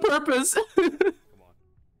doing it on purpose. Come on.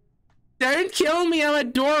 Don't kill me, I'm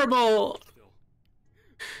adorable.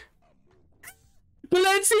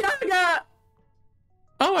 Balenciaga!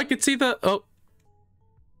 Oh, I can see the... Oh.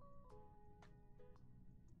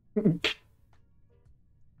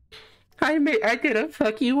 Hi, mate. I did a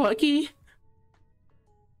fucky wucky.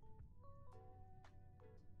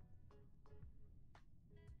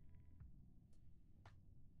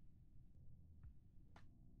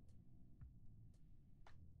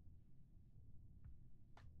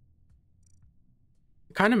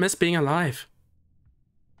 I kind of miss being alive.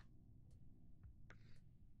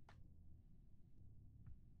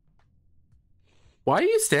 Why are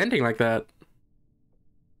you standing like that?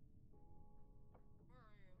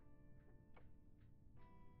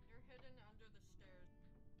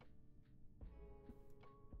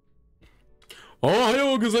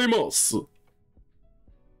 Ohayou gozaimasu.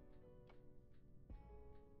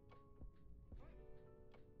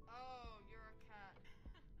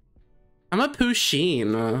 I'm a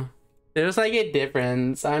Pusheen. There's like a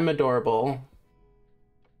difference. I'm adorable.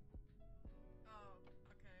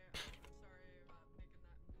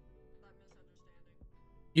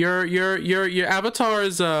 Your avatar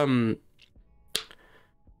is your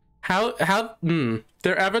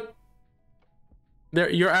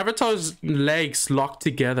avatar's legs locked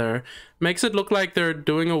together makes it look like they're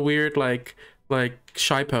doing a weird like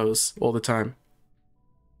shy pose all the time.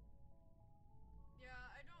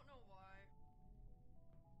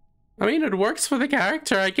 I mean, it works for the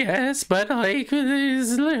character, I guess, but like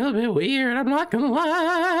it's a little bit weird, I'm not gonna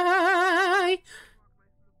lie.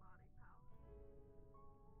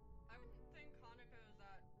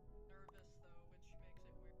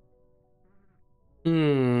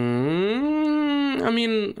 I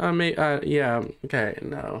mean, I may, yeah, okay,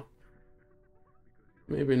 no.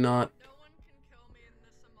 Maybe not. No one can kill me in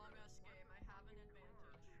this Among Us game. I have an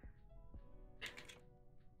advantage.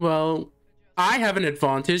 Well, I have an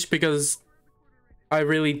advantage because I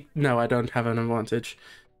really no, I don't have an advantage.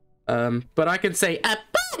 But I can say a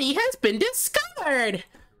body has been discovered,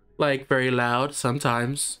 like very loud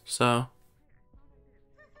sometimes. So.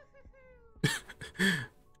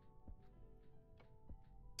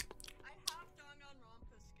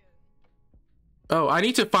 Oh, I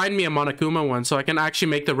need to find me a Monokuma one so I can actually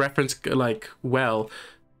make the reference like well.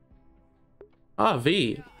 Ah,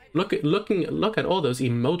 V. Look at all those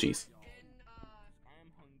emojis.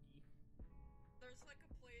 There's like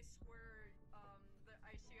a place where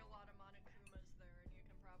I see a lot of Monokumas there,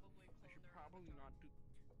 and you can probably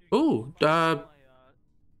clone their avatar.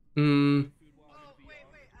 Ooh, Oh, wait,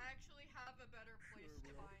 I actually have a better place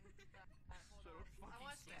to find that. Hold on. I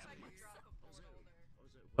want to see if I can drop a portal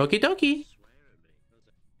there. okie dokie.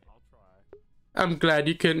 I'm glad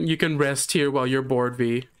you can rest here while you're bored,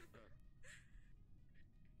 V.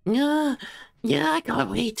 Yeah, I can't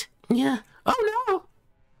wait. Yeah. Oh no. Okay,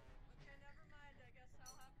 never mind. I guess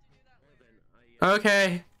I'll have to do that later.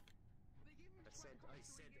 Okay.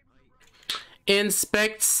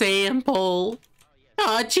 Inspect sample.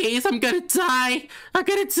 Oh jeez, I'm gonna die. I'm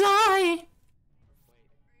gonna die.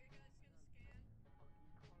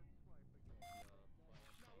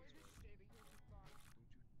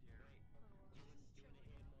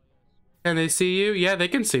 Can they see you? Yeah, they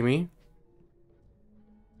can see me.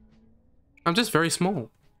 I'm just very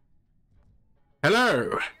small. Hello. If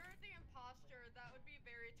you're the imposter, that would be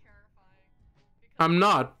very terrifying. I'm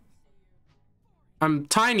not. I'm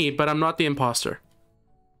tiny, but I'm not the imposter.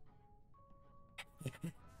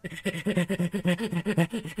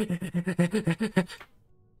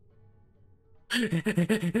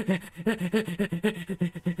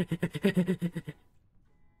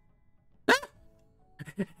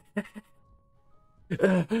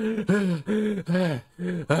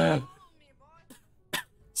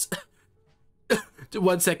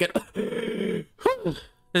 One second.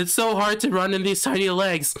 It's so hard to run in these tiny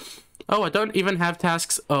legs. Oh, I don't even have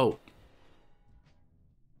tasks. Oh.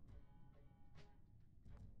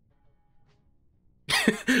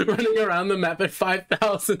 Running around the map at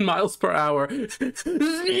 5,000 miles per hour.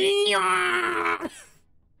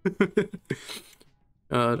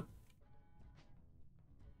 God.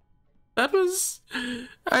 That was...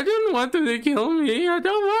 I didn't want them to kill me. I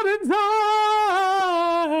don't want to die.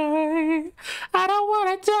 I don't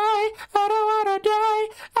want to die. I don't want to die.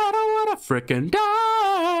 I don't want to frickin'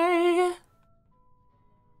 die.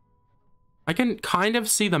 I can kind of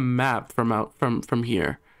see the map from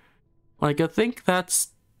here. Like, I think that's...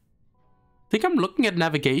 I think I'm looking at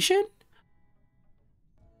navigation?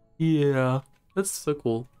 Yeah, that's so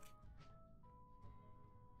cool.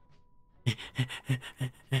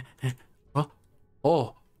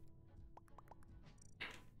 Oh.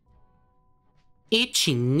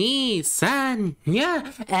 Ichi-ni-san,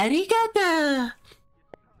 yeah, arigato.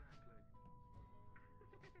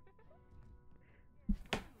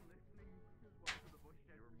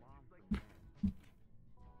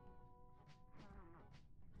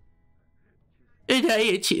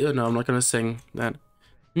 Oh, no, I'm not gonna sing that.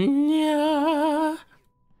 Yeah.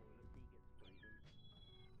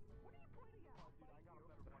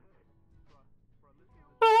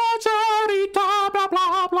 Blah,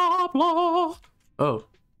 blah, blah, blah. Oh.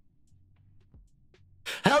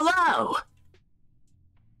 Hello.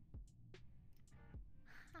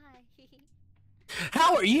 Hi.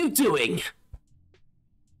 How are you doing?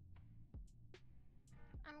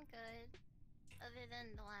 I'm good. Other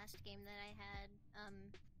than the last game that I had,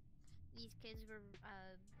 these kids were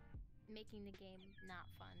making the game not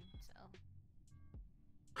fun, so.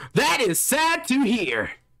 That is sad to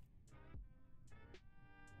hear.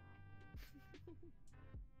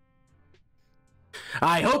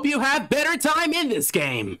 I hope you have better time in this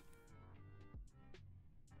game.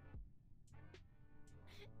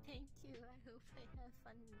 Thank you. I hope I have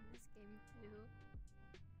fun in this game too.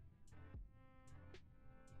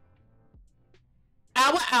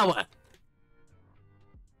 Ow, ow.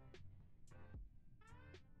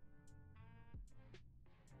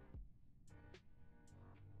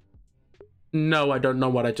 No, I don't know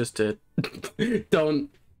what I just did. Don't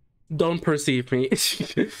perceive me.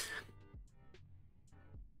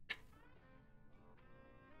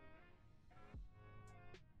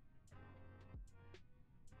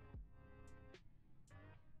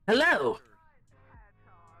 Hello.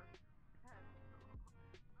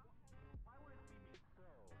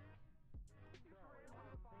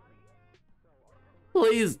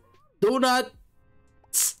 Please do not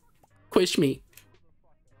squish me.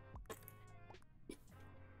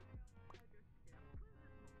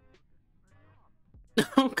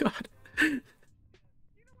 Oh God.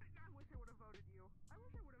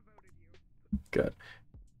 God.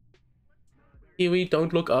 Kiwi,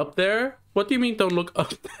 don't look up there? What do you mean don't look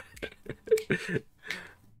up there?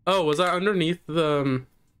 Oh, was I underneath the...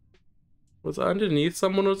 Was I underneath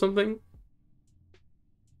someone or something?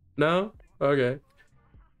 No? Okay.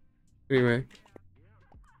 Anyway.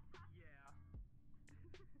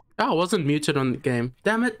 Oh, I wasn't muted on the game.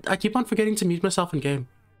 Damn it, I keep on forgetting to mute myself in game.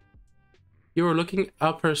 You were looking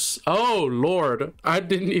up her... Oh, Lord. I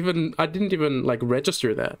didn't even, like,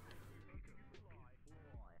 register that.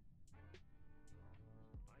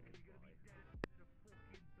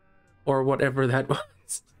 Or whatever that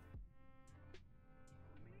was.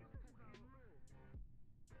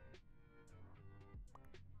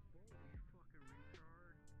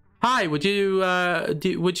 Hi, would you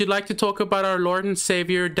like to talk about our Lord and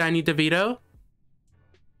Savior Danny DeVito?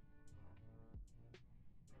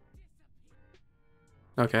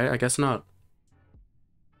 Okay, I guess not.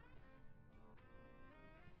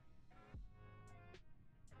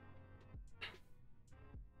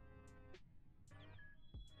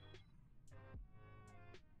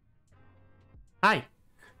 Hi.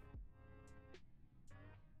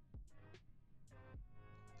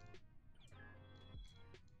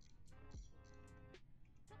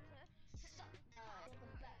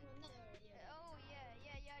 Oh yeah.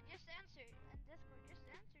 Just answer in Discord. Just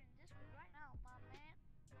answer in Discord right now, my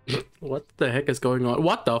man. What the heck is going on?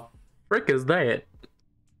 What the frick is that?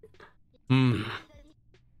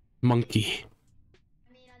 Monkey.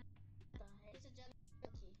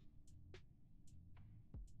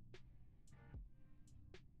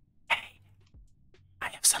 Hey, I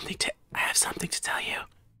have something to tell you.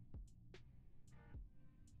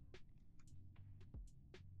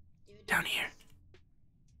 Down here.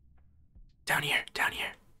 Down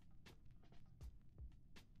here.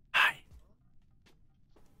 Hi.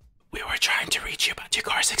 We were trying to reach you about your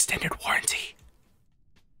car's extended warranty.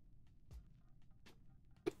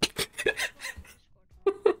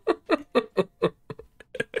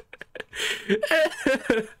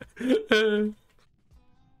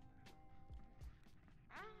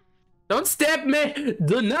 Don't stab me!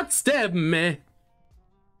 Do not stab me!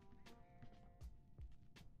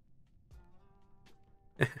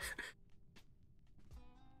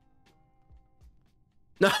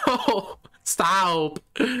 No! Stop!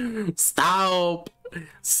 Stop!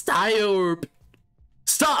 Stop!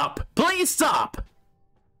 Stop! Please stop!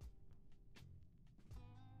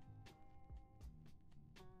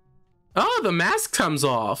 Oh, the mask comes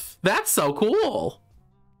off. That's so cool.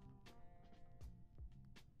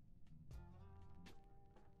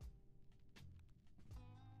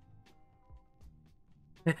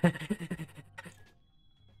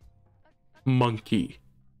 Monkey.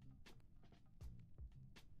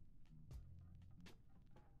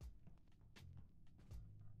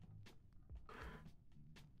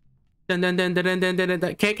 Dun.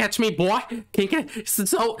 Can't catch me, boy. Can't get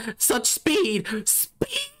such speed.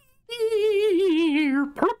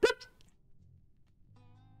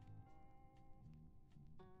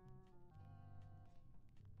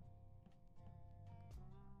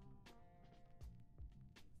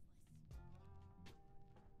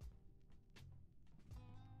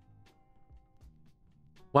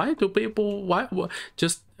 Why do people... Why?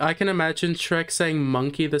 Just... I can imagine Shrek saying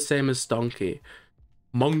monkey the same as donkey.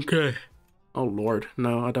 Monkey. Oh Lord,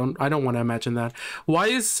 no, I don't want to imagine that. Why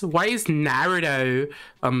is Naruto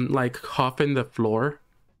like hopping the floor?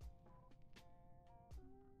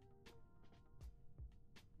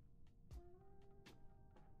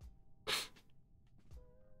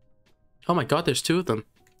 Oh my God, there's two of them.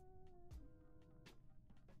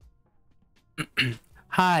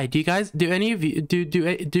 Hi, do any of you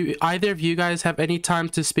do either of you guys have any time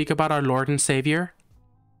to speak about our Lord and Savior,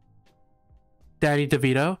 Danny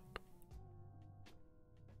DeVito?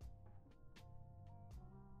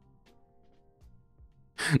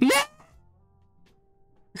 No!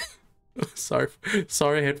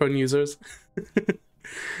 sorry headphone users.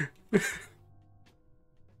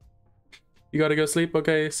 You gotta go sleep?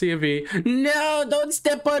 Okay, see you, V. No, don't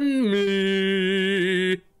step on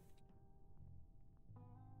me!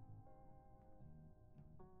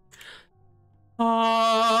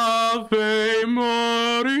 Ave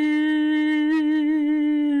Maria.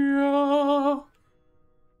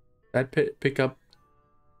 That pick up.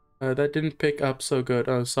 That didn't pick up so good.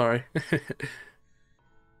 Oh, sorry.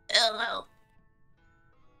 Hello.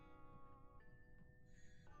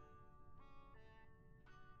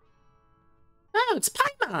 Oh, it's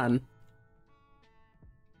Paimon.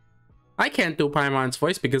 I can't do Paimon's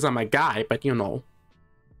voice because I'm a guy, but you know.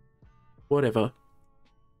 Whatever.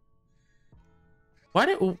 Why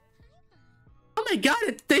did... Oh my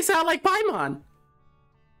God, they sound like Paimon.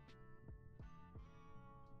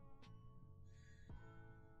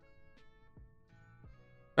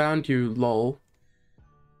 Found you, lol.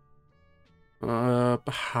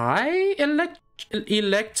 Hi,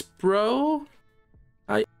 elect bro.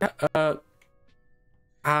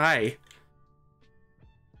 Hi.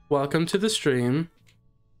 Welcome to the stream.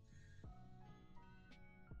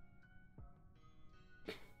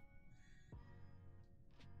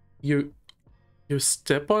 You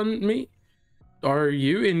step on me? Are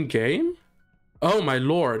you in game? Oh my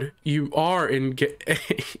lord, you are in game.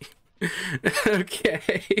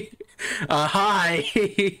 Okay. Hi.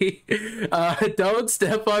 Don't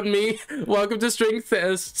step on me. Welcome to stream.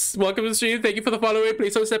 Welcome to the stream. Thank you for the following.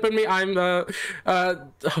 Please don't step on me. I'm oh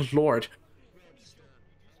lord.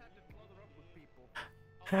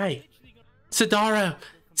 Hi. Sidara.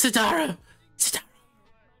 Sidara. Sidara.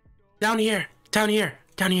 Down here. Down here.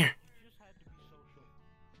 Down here.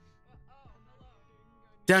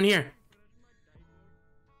 Down here.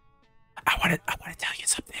 I want to tell you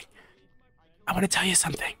something. I want to tell you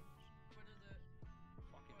something.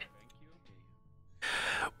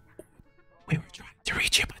 We were trying to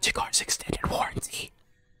reach you, but your car's extended warranty.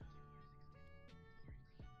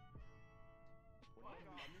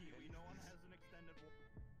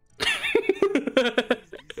 I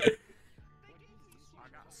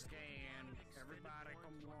got scanned. Everybody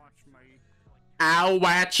come watch me. I'll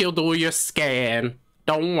watch you do your scan.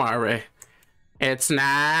 Don't worry. It's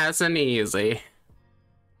nice and easy.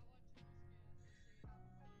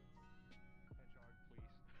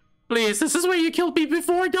 Please, this is where you killed me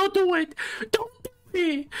before. Don't do it. Don't do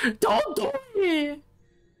it. Don't do it.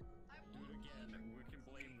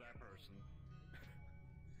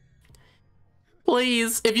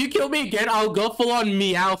 Please, if you kill me again, I'll go full on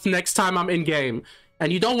Meowth next time I'm in game.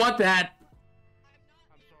 And you don't want that.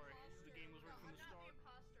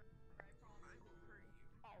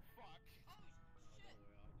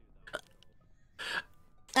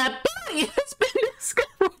 A body has been discovered.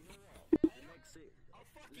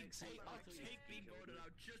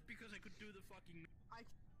 Just because I could do the fucking. I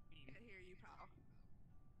can't hear you, pal.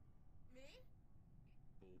 Me?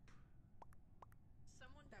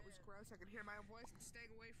 Someone that was gross. I could hear my voice and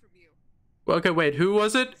staying away from you. Okay, wait. Who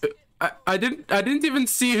was it? I didn't even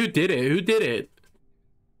see who did it. Who did it?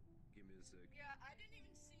 Yeah, I didn't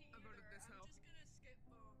even see you. I'm just gonna skip.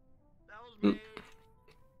 That was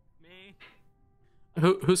me.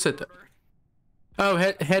 Who said that? Oh,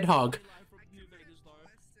 head hog.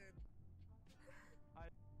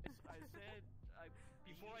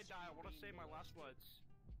 Before I die, I want to say my last words.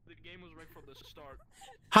 The game was rigged from the start.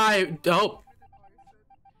 Hi. Oh.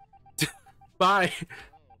 Bye.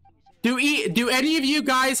 Do any of you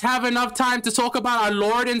guys have enough time to talk about our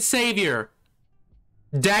Lord and Savior,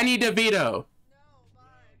 Danny DeVito?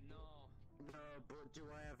 But do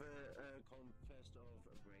I have a confessed of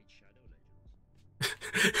Raid Shadow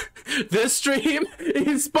Legends? This stream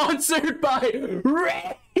is sponsored by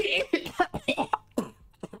Raid.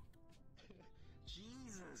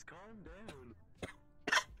 Jesus, calm down.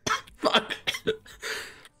 Fuck.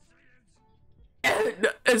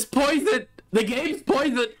 It's poison. The game's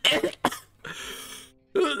poison.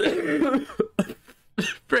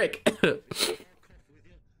 Frick.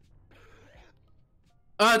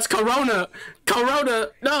 It's Corona. Corona.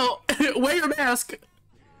 No. Wear your mask.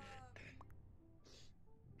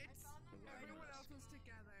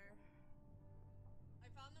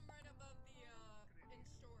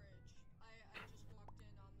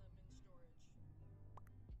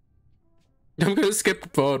 I'm gonna skip the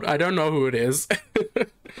vote. I don't know who it is.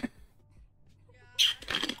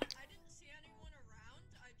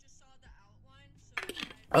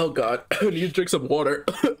 Oh god, I need to drink some water.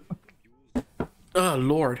 Oh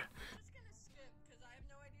lord.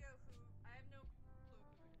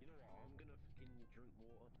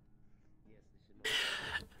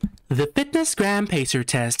 The Fitness Gram Pacer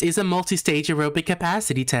test is a multi-stage aerobic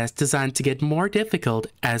capacity test designed to get more difficult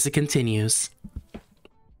as it continues.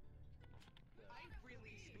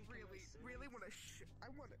 I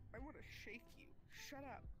want to shake you. Shut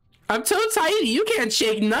up. I'm so tiny, you can't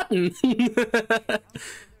shake nothing.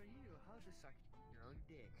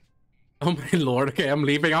 Oh my lord, okay, I'm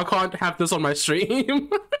leaving. I can't have this on my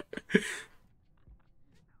stream.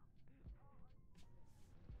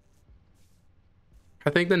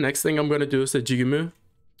 I think the next thing I'm gonna do is the Jigimu.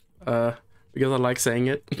 Because I like saying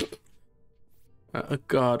it. Oh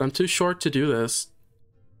god, I'm too short to do this.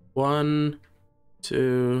 1,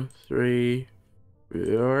 2, 3,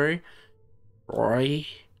 4. Roy.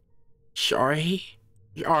 Sorry.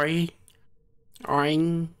 Sorry.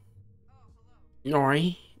 Oing.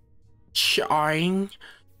 Nori. Shine.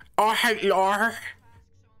 Oh, hello.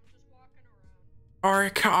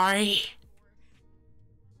 Okay.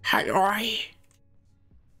 Hello.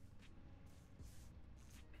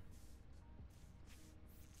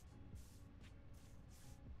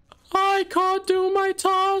 can't do my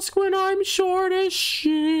task when I'm short as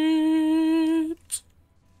shit.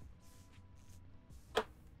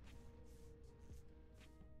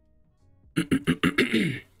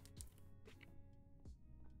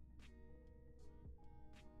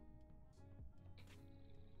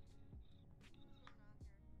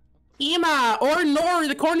 Emma or Nor,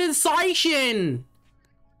 the conversation.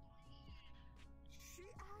 She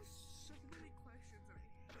asked so many questions.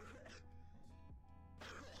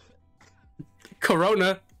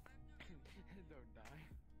 Corona. Don't die.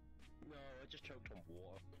 No, I just choked on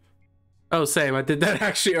water. Oh, same. I did that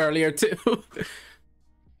actually earlier too.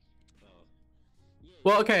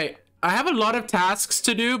 Well, okay. I have a lot of tasks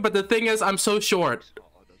to do, but the thing is, I'm so short.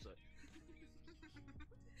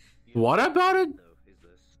 What about it?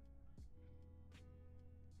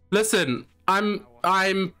 Listen, I'm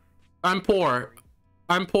poor.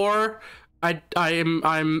 I'm poor. I'm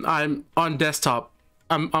on desktop.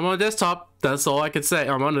 I'm on desktop. That's all I can say.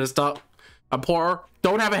 I'm on desktop. I'm poor.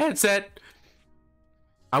 Don't have a headset.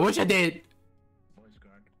 I wish I did.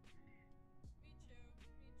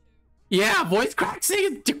 Yeah, voice cracks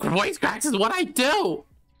is what I do.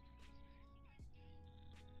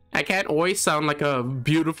 I can't always sound like a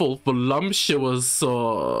beautiful, voluptuous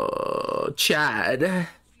Chad.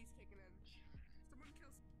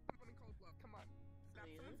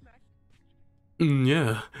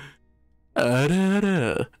 Yeah.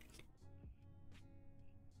 Da-da.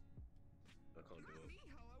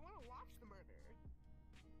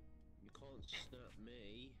 You can't snap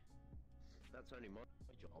me. That's only my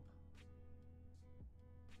job.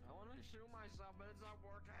 I want to shoot myself, but it's not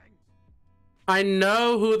working. I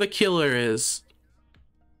know who the killer is.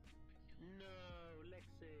 No,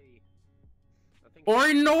 Lexi.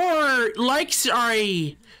 Or Nor, like,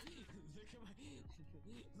 sorry.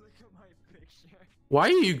 Look at my picture. Why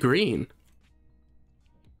are you green?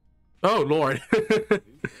 Oh, Lord.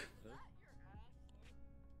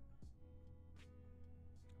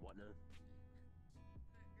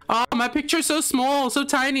 Oh, my picture's so small, so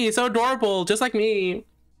tiny, so adorable, just like me.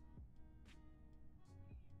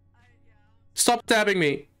 Stop stabbing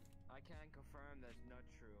me. I can confirm that's not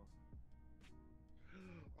true.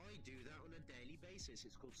 I do that on a daily basis.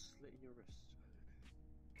 It's called slitting your wrist.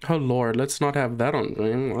 Oh, Lord, let's not have that on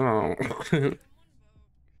stream. Oh.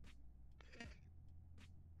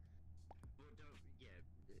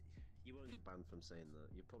 You won't get banned from saying that.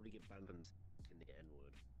 You'll probably get banned from saying the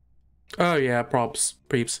N-word. Oh, yeah, props,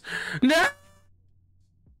 peeps. No!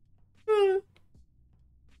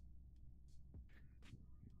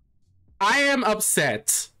 I am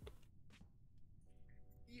upset.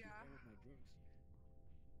 Yeah.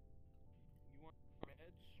 You want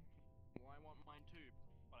meds? Well, I want mine too,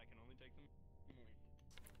 but I can only take them.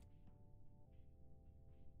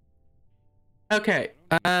 Okay,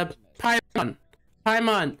 Paimon.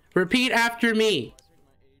 Paimon, repeat after me.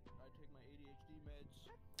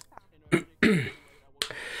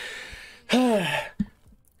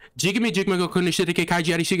 Jigme go kunishite ke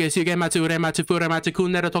kaijari shige matu ure matu fura matu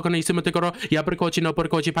kunera tokoni simutekoro yabrikochi no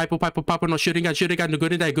porkochi pipe no shurigan no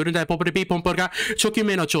gurindai popori pi pomporga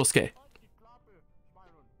chokime no chosuke.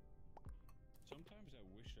 Sometimes I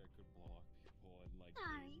wish I could block people and like.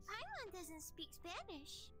 Sorry, Paimon doesn't speak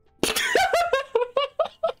Spanish.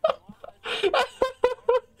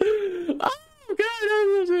 Oh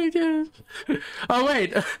god! Oh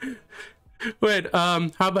wait. Wait, how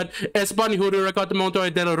about Espani who record Montoya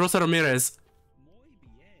de la Rosa Ramirez?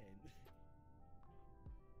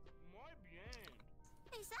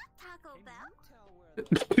 Is that Taco Bell?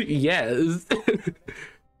 Yes.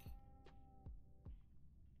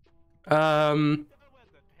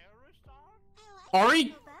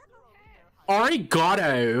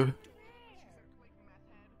 Arigato.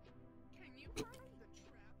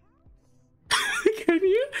 Can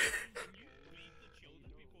you?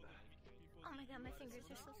 Oh my god, my fingers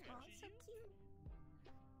are so small. It's so cute.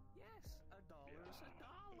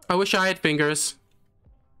 I wish I had fingers.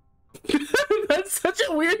 That's such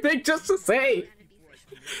a weird thing just to say.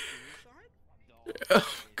 Oh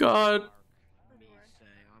god. I'm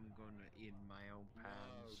gonna eat my own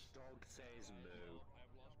pants. Dog says moo.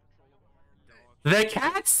 The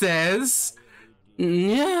cat says,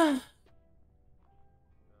 yeah.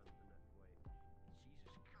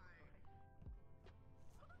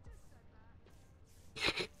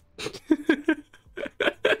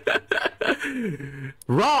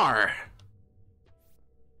 Rawr.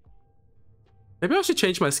 Maybe I should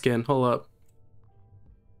change my skin. Hold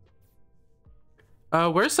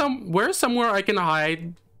up. Where's somewhere I can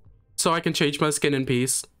hide so I can change my skin in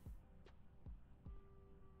peace?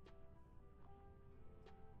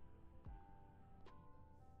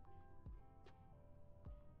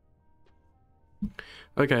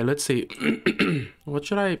 Okay, let's see. What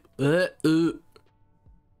should I...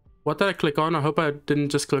 What did I click on? I hope I didn't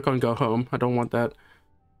just click on go home. I don't want that.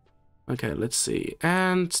 Okay, let's see.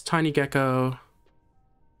 And tiny gecko.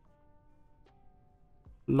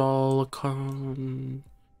 Lolcon.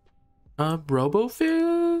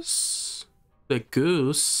 Robofizz. The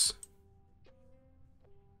goose.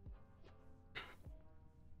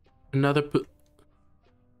 Another...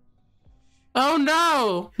 Oh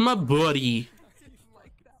no! My buddy.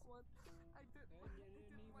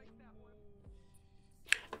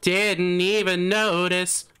 Didn't even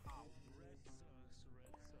notice.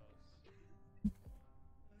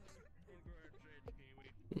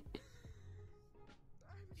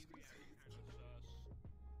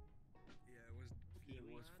 It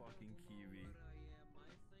was fucking Kiwi.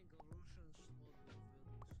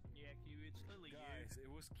 Yeah, Kiwi, it's literally Guys, it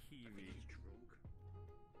was Kiwi.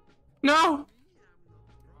 No! I'm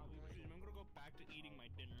gonna go back to eating my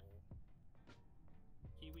dinner.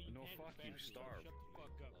 Kiwi, you No, can't fuck you, defend me. starve. Shut the fuck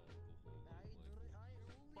up.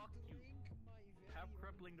 Fuck you. Have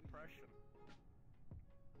crippling depression.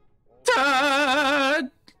 Dad!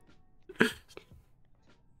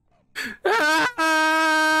 Ah!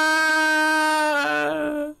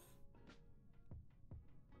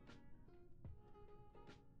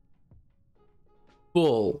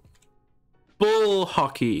 Bull. Bull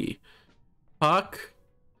hockey. Puck.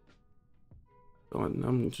 Oh, I'm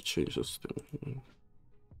going to change this thing.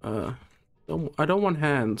 I don't want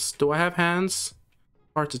hands. Do I have hands?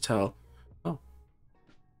 Hard to tell. Oh.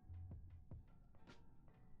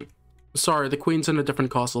 Sorry, the queen's in a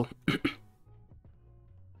different castle.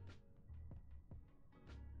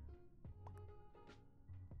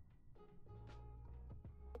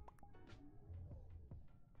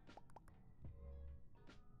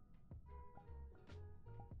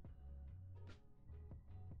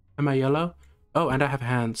 Am I yellow? Oh, and I have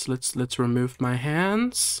hands. Let's remove my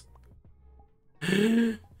hands.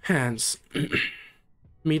 Hands.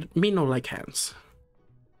 me no like hands.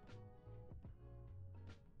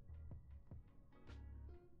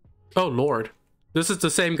 Oh lord. This is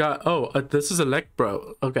the same guy. Oh, this is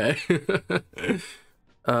Electro. Okay.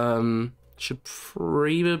 Should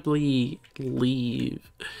probably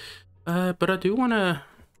leave. But I do wanna...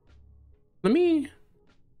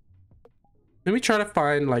 Let me try to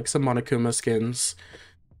find like some Monokuma skins.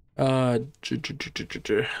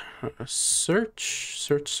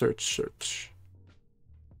 Search.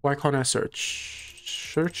 Why can't I search?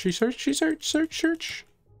 Search.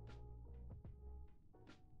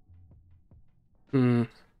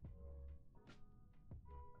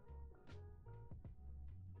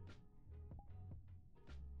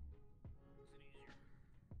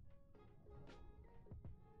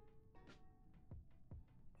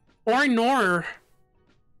 Or ignore.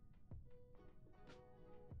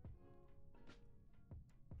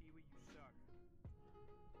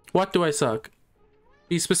 What do I suck?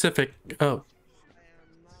 Be specific. Oh.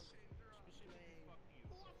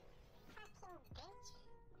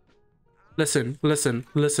 Listen.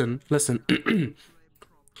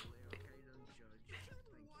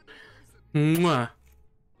 Mwah.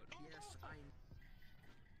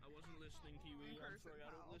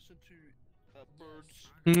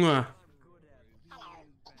 Mwah.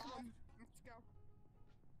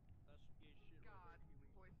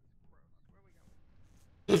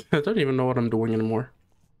 I don't even know what I'm doing anymore.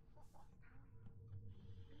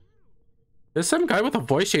 There's some guy with a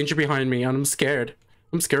voice changer behind me and I'm scared.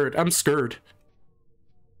 I'm scared.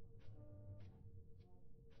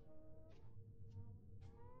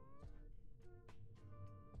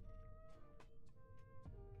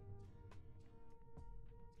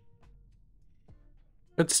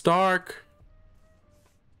 It's dark.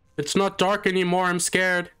 It's not dark anymore. I'm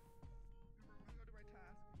scared.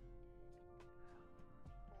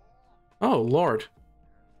 Oh, Lord.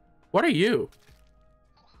 What are you?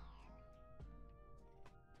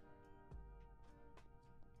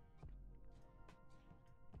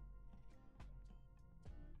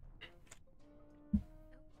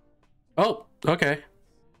 Oh, okay.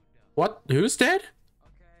 What? Who's dead?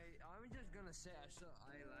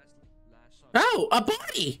 Oh, a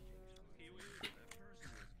body!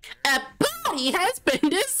 A body has been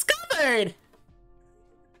discovered!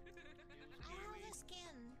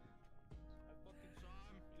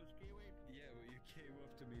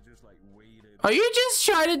 Are you just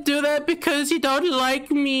trying to do that because you don't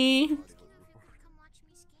like me?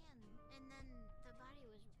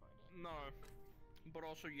 No, but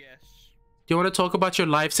also yes. Do you want to talk about your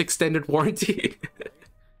life's extended warranty?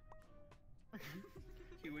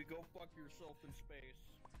 Kiwi, go fuck yourself in space.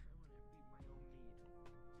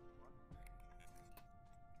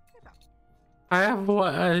 I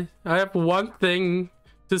have one thing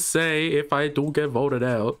to say if I do get voted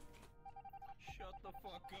out. Shut the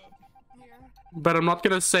fuck up. Yeah. But I'm not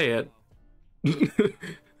gonna say it. He's imposter,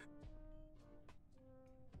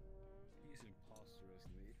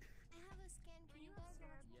 isn't he? Yes, he is.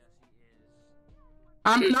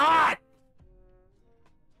 I'm not!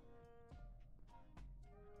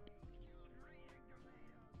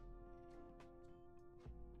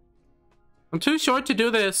 I'm too short to do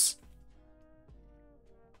this.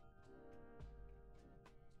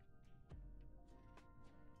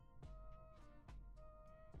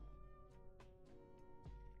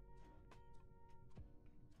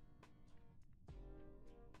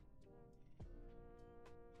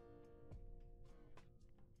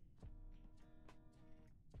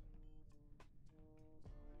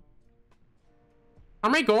 Oh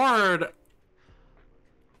my god! I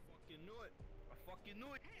fucking knew it. I fucking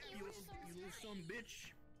knew it. You little son of a bitch.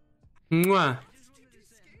 Mwah.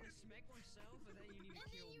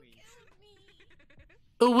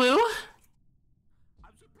 Woo?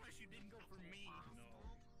 I'm surprised you didn't go for me.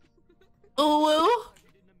 Woo? You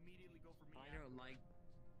didn't immediately go for me. I don't like.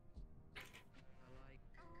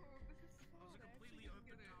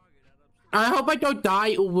 I hope I don't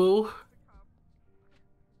die, Woo.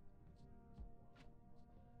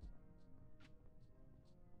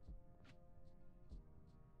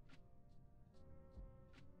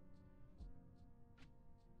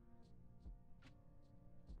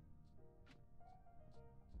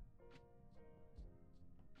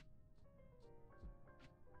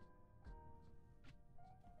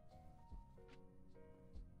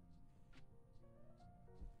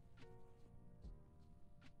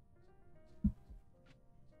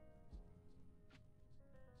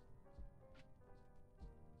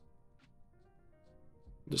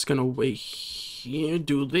 Just gonna wait here,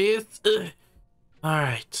 do this.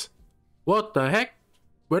 Alright. What the heck?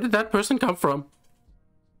 Where did that person come from?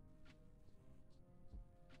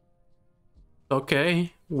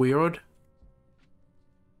 Okay, weird.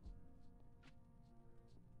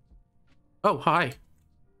 Oh, hi.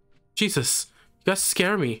 Jesus, you guys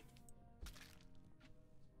scare me.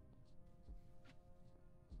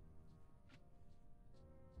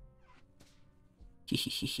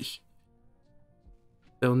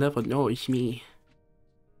 They'll never know it's me.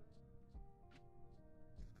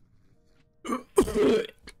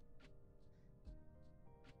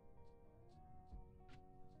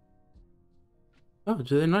 Oh,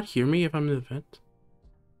 do they not hear me if I'm in the vent?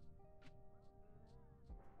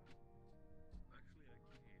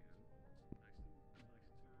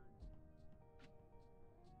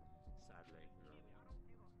 Sadly,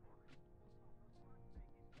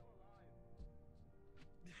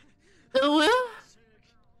 no. Well?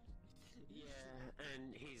 Yeah,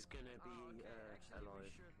 and he's gonna be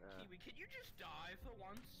alive. Kiwi, can you just die for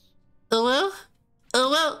once? Oh well? Oh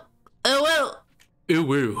well? Oh well? Oh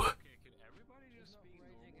well.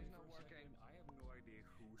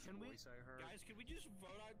 Can we just vote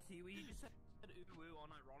out Kiwi? He just said ooh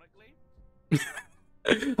unironically.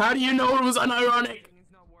 How do you know it was unironic?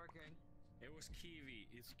 It's not working. It was Kiwi.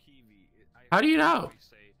 It's Kiwi. How do you know?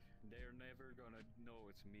 Say they're never gonna know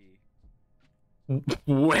it's me.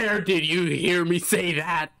 Where did you hear me say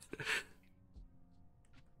that?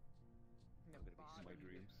 My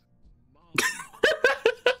dreams.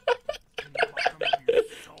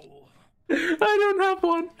 I don't have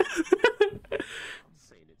one. I'm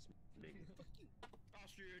saying it's me.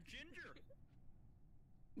 Pastor, you're a ginger.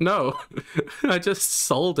 No, I just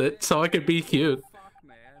sold it so I could be cute. Fuck,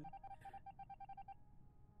 man.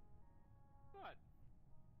 What?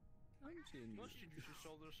 Most gingers just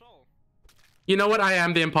sold their soul. You know what? I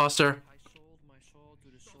am the imposter. I sold my soul to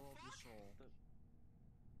the soul of the soul.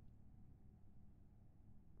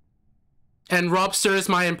 And Robster is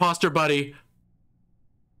my imposter buddy.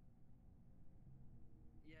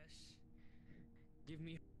 Yes. Give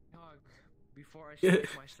me a hug before I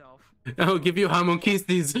save myself. I'll give you hamon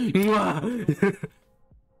kisses.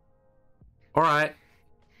 Alright.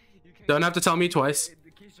 Don't have to tell me twice. In the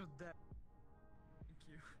case of death. Thank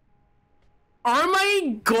you. Oh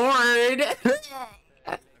my god!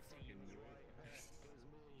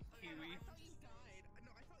 Kiwi.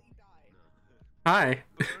 Hi.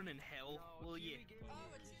 Burn in hell, will you?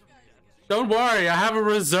 Don't worry, I have a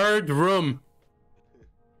reserved room.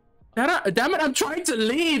 Damn it, I'm trying to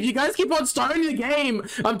leave. You guys keep on starting the game.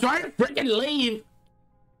 I'm trying to freaking leave.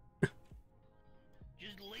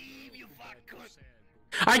 Just leave, you fuck cunt.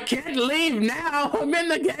 I can't leave now. I'm in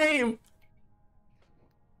the game.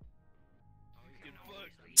 You fuck.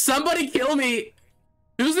 Somebody kill me.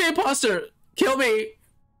 Who's the imposter? Kill me.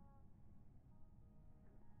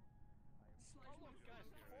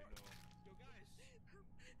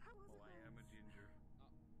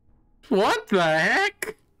 What the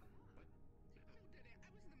heck?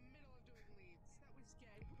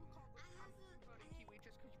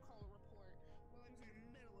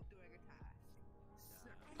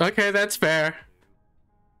 Okay, that's fair.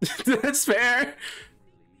 That's fair.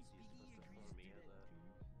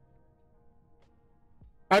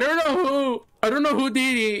 I don't know who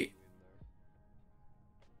did it.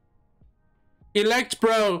 Elect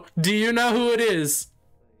bro, do you know who it is?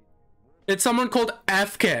 It's someone called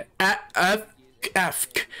Afk.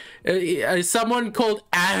 Afk. Someone called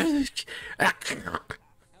Afk. Oh,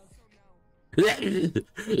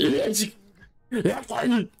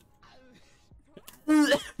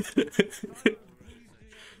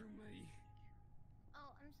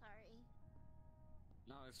 I'm sorry.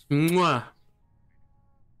 Mwah.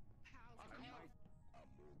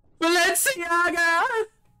 Balenciaga!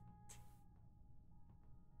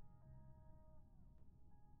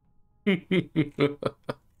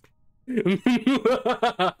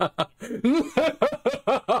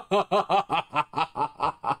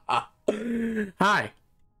 Hi.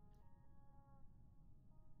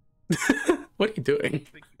 What are you doing?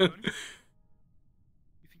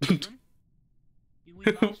 You wee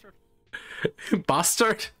bastard.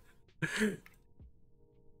 Bastard?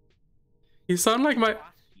 You sound like my...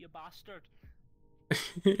 You bastard.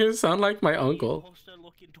 You sound like my uncle. Poster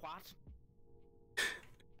looking twat.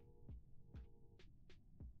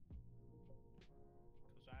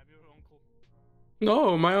 Cause I'm your uncle.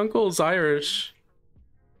 No, my uncle's Irish.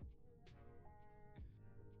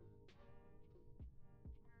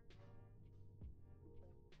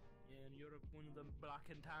 Yeah, and you're one of them black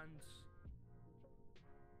and tans.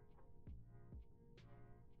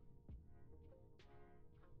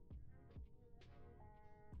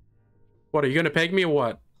 What, are you gonna peg me or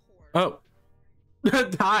what? Oh.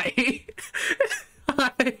 Hi. Hi.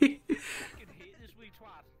 I fucking hate this wee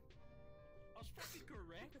twat. I was fucking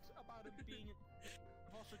correct about it being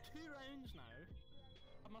after 2 rounds now.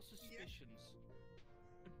 I have my suspicions.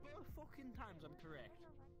 And both fucking times I'm correct.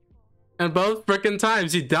 And both frickin'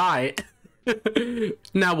 times you die.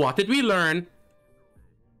 Now what did we learn?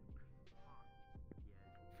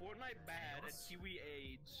 Fortnite bad at Kiwi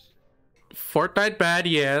AIDS. Fortnite bad,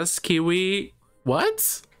 yes. Kiwi...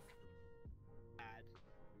 What?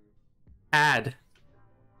 Ad.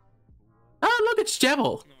 Oh, look, it's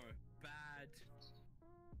Jevil. No, bad.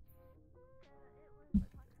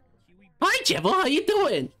 Hi, Jevil, how you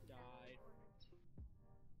doing?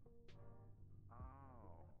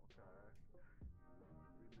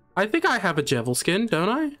 I think I have a Jevil skin, don't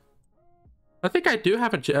I? I think I do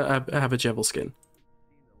have a Jevil skin.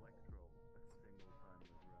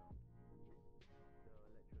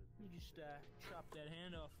 You just chop that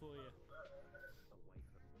hand off for you.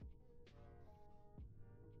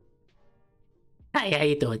 Hi, how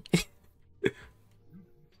you doing?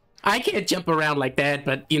 I can't jump around like that,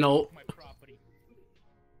 but you know.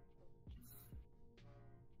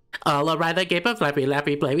 All around the game of Flappy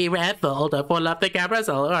Lappy play we raffle. The full of the cameras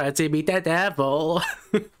all around to meet the devil.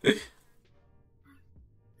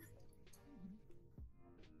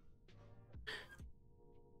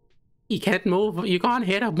 You can't move, you can't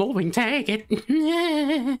hit a moving target.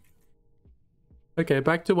 Okay,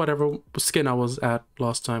 back to whatever skin I was at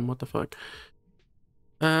last time. What the fuck?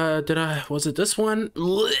 Was it this one?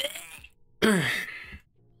 Bang,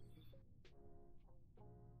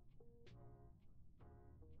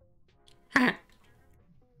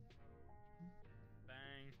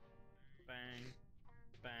 bang,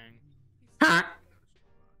 bang. Ha!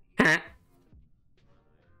 Ha!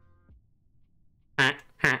 Ha! Ha!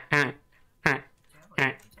 Ha! Ha! Ha!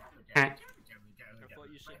 Ha! I thought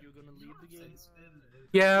you said you were gonna leave the game.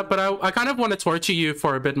 Yeah, but I kind of want to torture you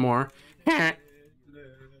for a bit more. Ha!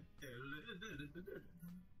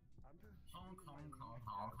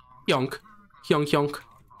 Yonk. Yonk yonk.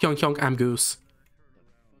 Yonk yonk, I'm Goose.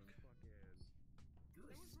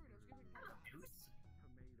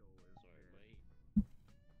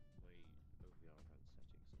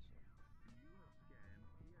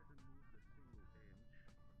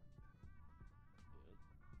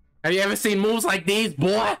 Have you ever seen moves like these,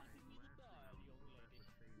 boy?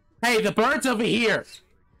 Hey, the bird's over here.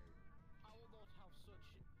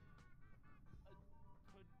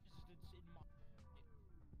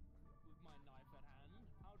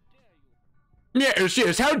 Yes,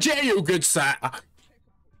 yes, how dare you, good sir? You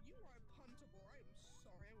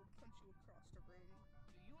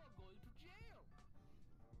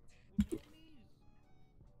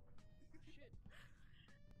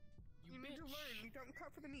need to learn, you don't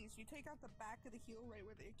cut for the knees. You take out the back of the heel right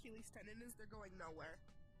where the Achilles tendon is, they're going nowhere.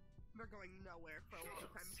 They're going nowhere for a long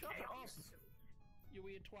time. You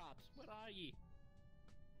weird twats. Where are ye?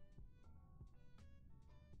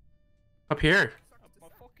 Up here. My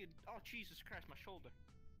fucking... Oh, Jesus Christ, my shoulder.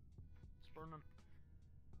 It's burning.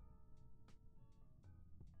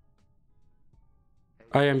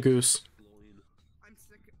 I am Goose. I'm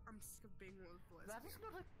sick of being worthless. That is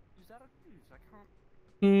not a... Is that a goose? I can't...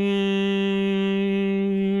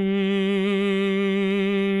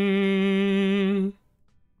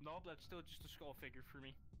 No, that's still just a skull figure for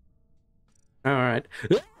me. Alright.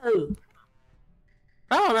 Oh,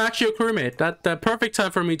 I'm actually a crewmate. That the perfect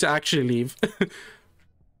time for me to actually leave.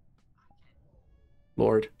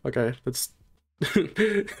 Lord. Okay, let's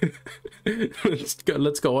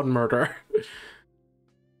let's go on murder.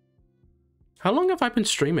 How long have I been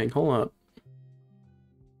streaming? Hold up.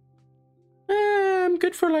 I'm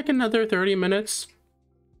good for like another 30 minutes.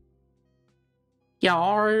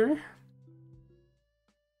 Yar.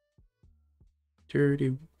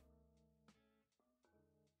 Dirty.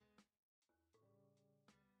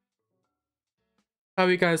 How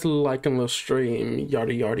you guys liking the stream?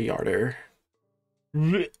 Yada yada yada.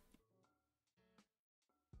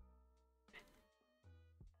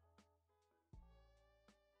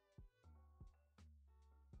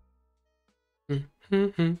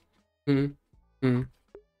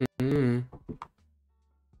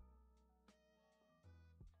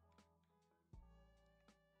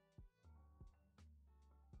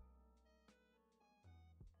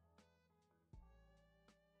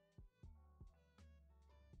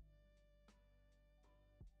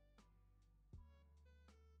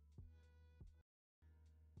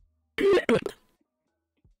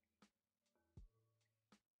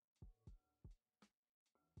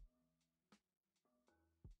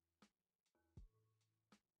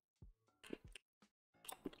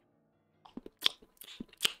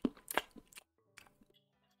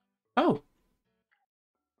 Oh.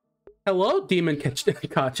 Hello, Demon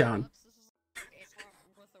Kachan.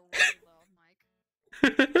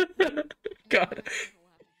 God.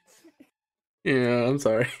 Yeah, I'm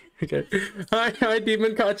sorry. Okay. Hi,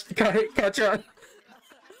 Demon Kachan.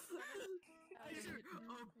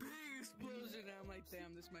 Explosion! I'm like,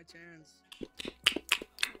 damn, this is my chance.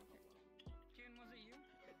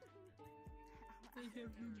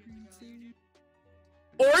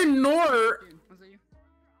 Or nor. Was that you?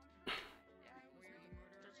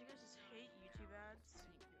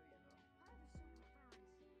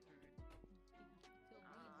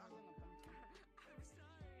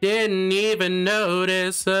 Didn't even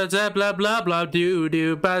notice. Blah blah blah do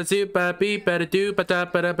do ba zoop ba beep ba do ba da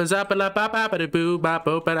ba da ba za ba la ba ba ba da boo ba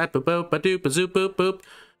bo ba da ba bo ba do ba zoop boop boop.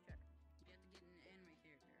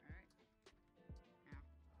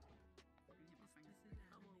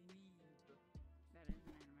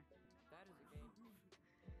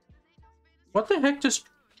 What the heck just...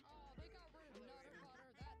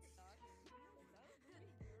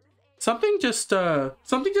 Something just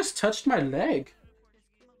touched my leg.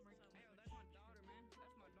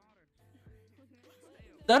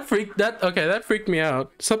 That freaked me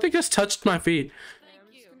out. Something just touched my feet.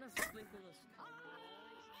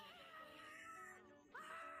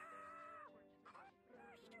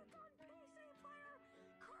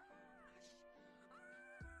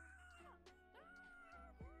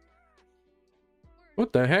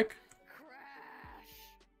 What the heck?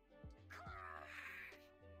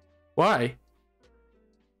 Why?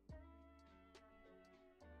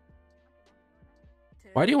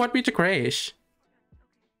 Why do you want me to crash?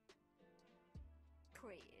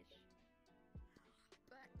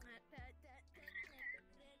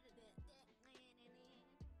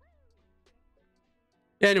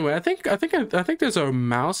 Anyway, I think there's a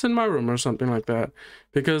mouse in my room or something like that,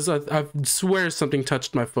 because I swear something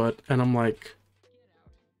touched my foot, and I'm like,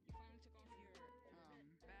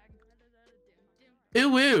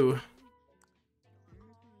 ew ew.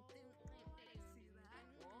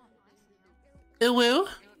 Ew ew.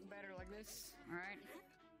 Better like this. All right.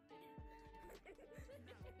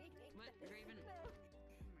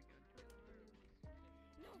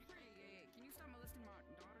 Can you stop molesting my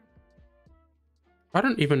daughter? I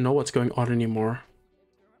don't even know what's going on anymore.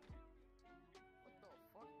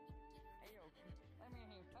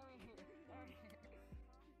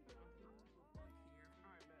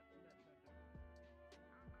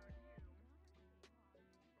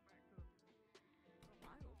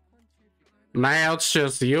 Now it's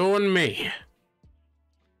just you and me.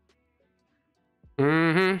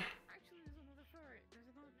 Mm-hmm.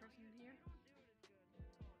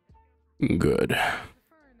 Good.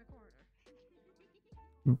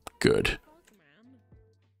 Good.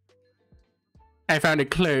 I found a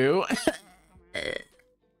clue. Good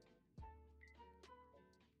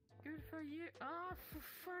for you. Oh,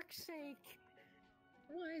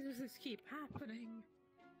 this keep happening?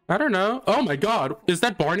 I don't know. Oh my god, is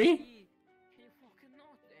that Barney? Can you fucking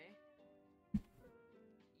not, eh?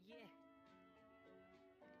 Yeah.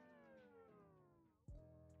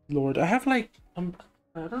 Lord, I have like I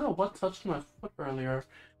don't know what touched my foot earlier.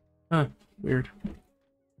 Huh, weird.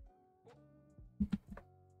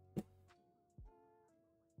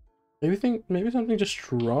 Maybe something just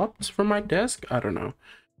dropped from my desk? I don't know.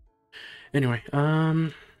 Anyway, let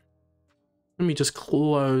me just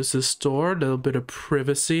close this door, a little bit of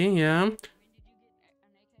privacy, yeah. I'm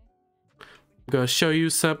gonna show you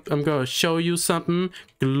something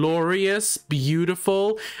glorious,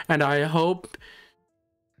 beautiful, and I hope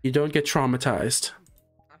you don't get traumatized.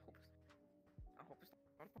 I hope it's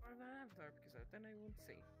not part of that avatar because then I won't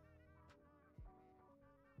see.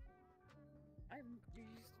 You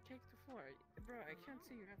used to take the floor. Bro, I can't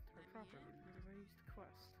see your avatar properly because I used the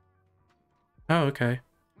quest. Oh, okay.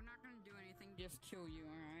 We're not gonna do anything, just kill you,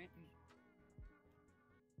 alright?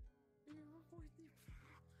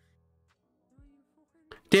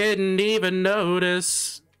 Didn't even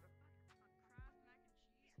notice.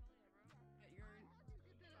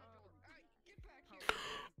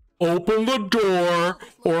 Open the door,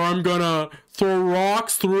 or I'm gonna throw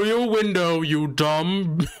rocks through your window, you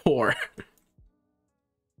dumb whore.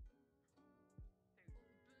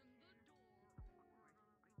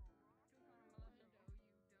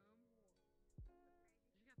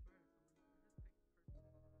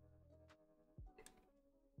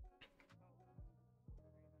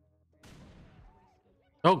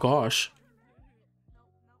 Oh gosh.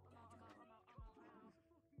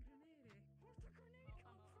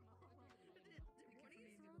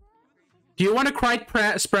 Do you want to cry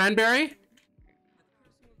Spranberry?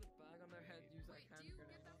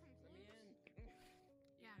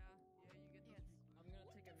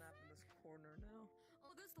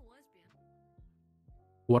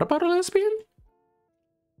 What about a lesbian?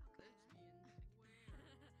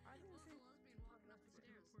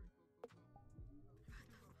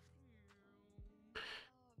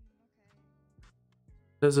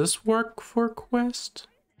 Does this work for Quest?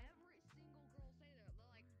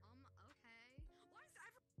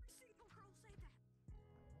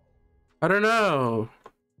 I don't know.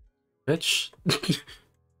 Bitch.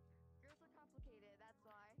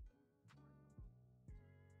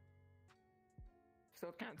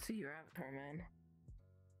 Still can't see your avatar, man.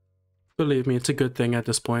 Believe me, it's a good thing at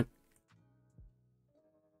this point.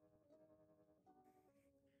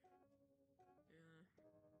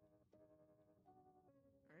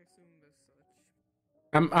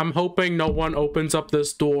 I'm hoping no one opens up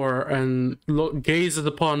this door and gazes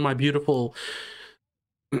upon my beautiful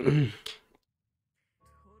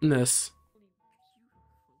ness.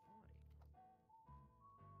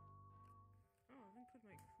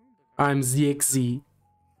 I'm ZXZ.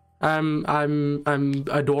 I'm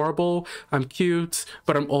adorable, I'm cute,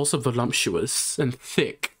 but I'm also voluptuous and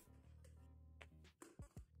thick.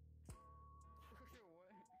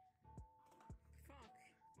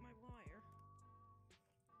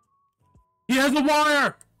 He has a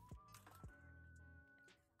wire!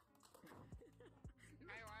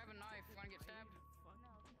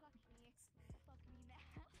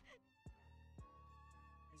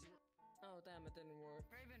 Oh damn, it didn't work.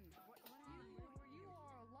 Raven, you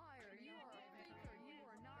are a liar. You are a faker. You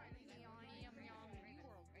are not me. I am young. You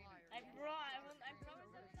are a liar. I promise I'm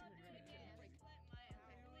not doing it.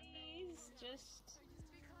 Please, just.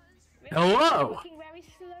 Hello. Walking very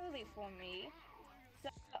slowly for me. So,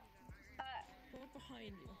 Look behind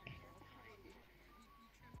you.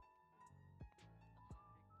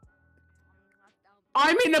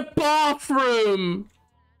 I'm in a bathroom!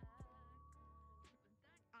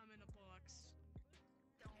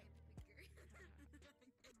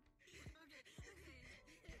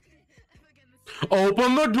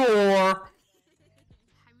 Open the door!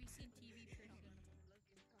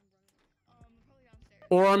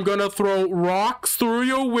 Or I'm gonna throw rocks through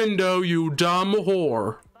your window, you dumb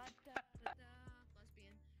whore.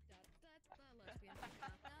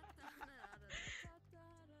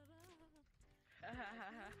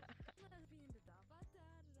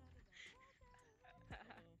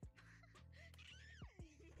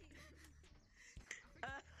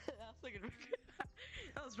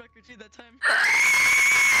 That was record G that time.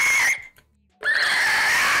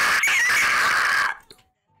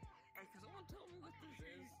 Someone tell me what this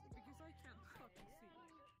is, because I can't fucking see.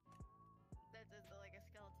 That's like a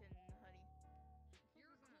skeleton hoodie.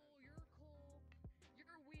 You're cool,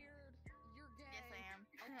 you're weird, you're gay. Yes, I am.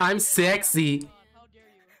 I'm sexy. How dare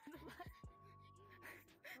you?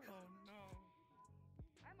 Oh no.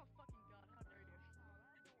 I'm a fucking god, how dare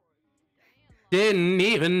you? Didn't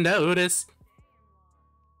even notice.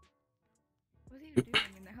 What are you doing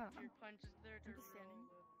in there? Your punches there to roll.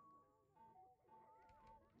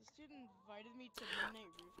 This dude invited me to Midnight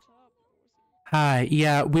Rooftop. Hi,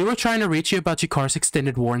 yeah, we were trying to reach you about your car's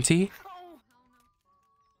extended warranty.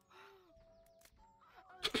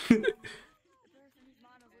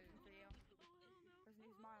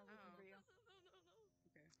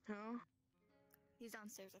 Who? He's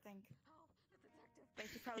downstairs, I think. But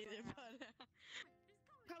he's probably going around.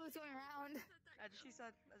 Probably going around. That's what she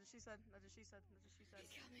said. That's what she said. That's what she said. That's what she said.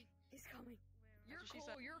 He's coming. He's coming. You're cool.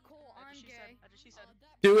 You're cool. I'm gay. That's what she said.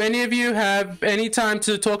 Do any of you have any time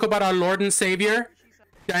to talk about our Lord and Savior,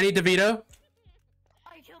 Danny DeVito?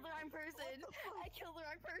 I killed the wrong person. I killed the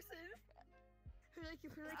wrong person. Who did I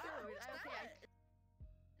kill? Okay.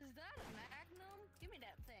 Is that a Magnum? Give me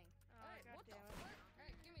that thing. Alright, what the fuck?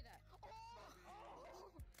 Alright, give me that.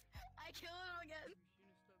 I killed him again.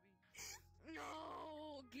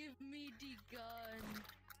 No, give me the gun.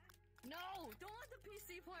 No, don't let the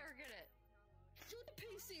PC player get it. Shoot the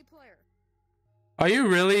PC player. Are you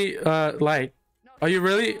really, like, are you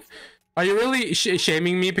really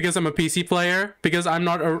shaming me because I'm a PC player? Because I'm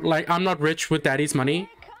not, I'm not rich with daddy's money?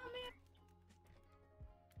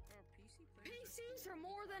 PCs are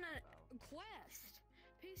more than a quest.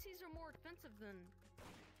 PCs are more expensive than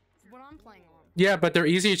what I'm playing on. Yeah, but they're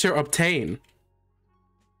easier to obtain.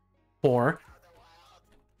 Or...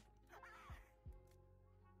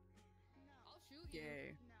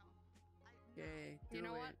 Yay. Yay. You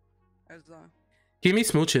know what? As long. Give me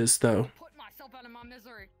smooches, though. Put myself out of my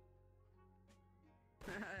misery.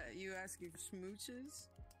 You asking for smooches?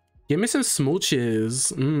 Give me some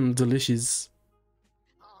smooches. Mmm, delicious.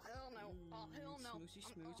 Oh, hell no. Oh, hell no. Smoochy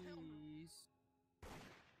smoochies.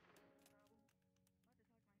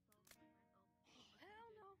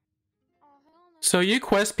 So you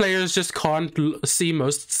quest players just can't see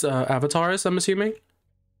most avatars, I'm assuming?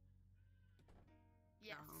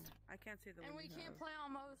 Yes. I can't say the And one we you can't have. play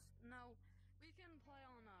on most. No, we can play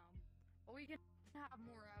on we can have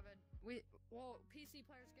more avid. Well, PC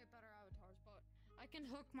players get better avatars, but I can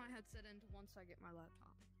hook my headset into once I get my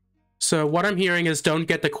laptop. So what I'm hearing is don't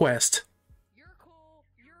get the quest. You're cool.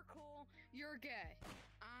 You're cool. You're gay.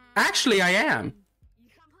 Actually, I am. You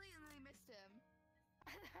completely missed him.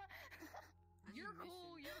 You're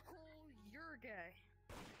cool. You're cool. You're gay.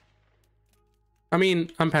 I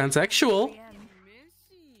mean, I'm pansexual. It's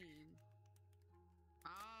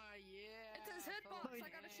his hitbox.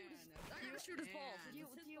 I gotta shoot his balls. It's his hitbox.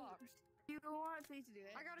 You want me to do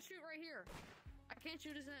it? I gotta shoot right here. I can't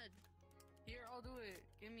shoot his head. Here, I'll do it.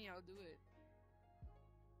 Give me, I'll do it.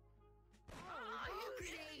 Oh, you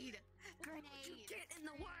grenade! Grenade! Get in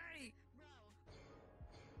the way!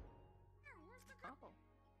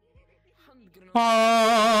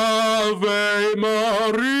 Ave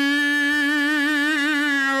Maria.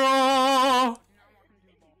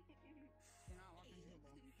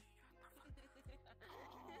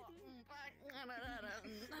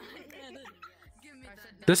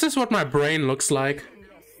 This is what my brain looks like.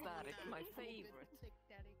 My favorite.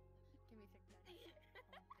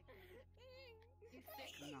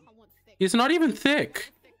 It's not even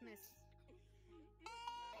thick.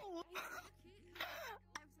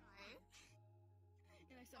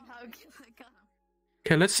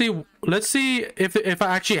 Okay, let's see if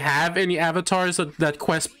I actually have any avatars that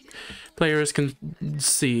quest players can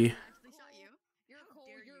see.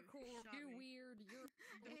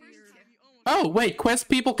 Oh wait, quest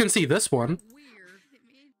people can see this one.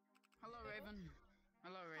 Hello, Raven.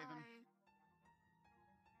 Hello, Raven.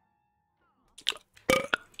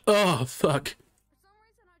 Oh fuck.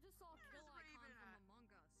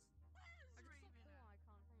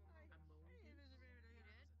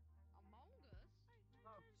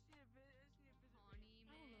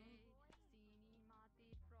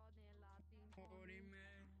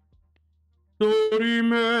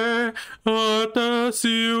 Dorime,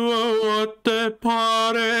 watashi wa watte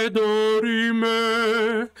pare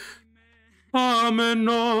dorime.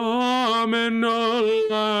 Ameno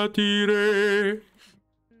latire,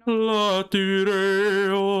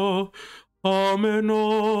 latire o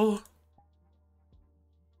ameno.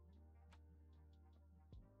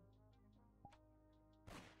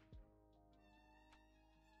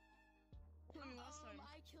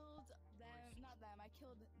 I killed them, not them, I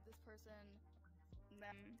killed this person,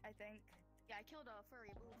 them, I think. Yeah, I killed a furry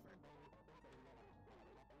blue fur.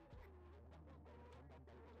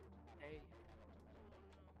 Hey.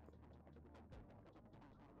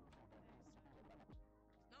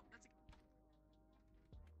 Nope, that's a...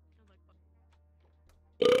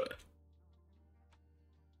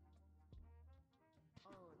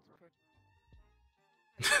 Oh, it's a person.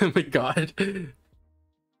 Oh my god. Oh,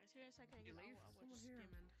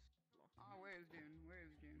 where's June?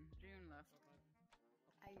 Where's June? June left.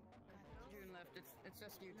 June left. It's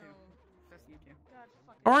just you two. It's just you two.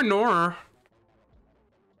 Or Nora.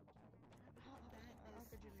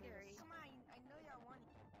 Scary. Come on, I know y'all want it.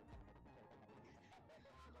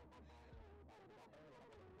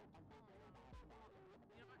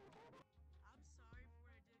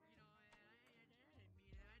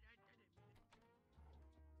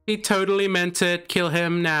 He totally meant it. Kill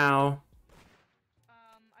him now.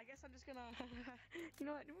 I guess I'm just gonna. You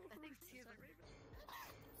know what?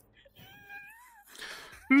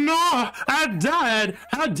 No! I died!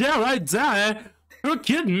 How dare I die? You're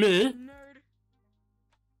kidding me. Nerd.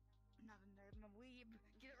 I'm not a nerd, I'm a weeb.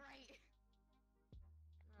 Get it right.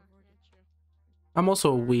 I'm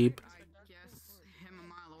also a weeb. I guess him a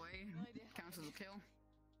mile away counts as a kill.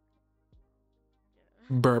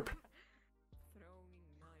 Burp.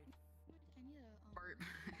 Bart.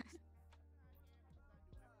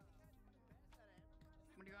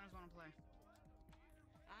 What do you guys want to play?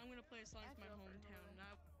 I'm gonna play a song from my hometown.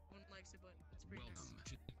 Not one likes it, but it's pretty Welcome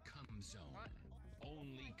to the Cum Zone.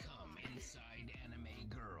 Only come inside anime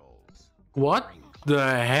girls. What the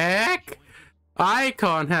heck? I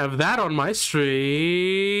can't have that on my stream.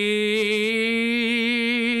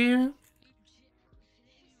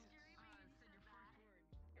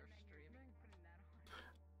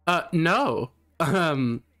 No.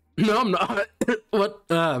 No, I'm not. What?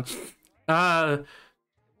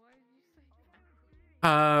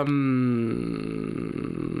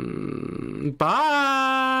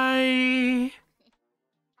 Bye.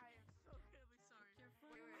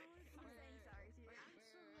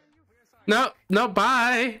 No, no,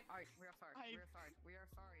 bye.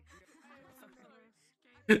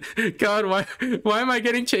 God, why am I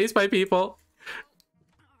getting chased by people?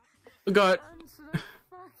 God.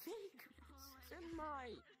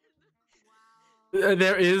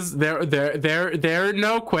 There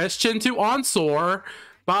no question to answer.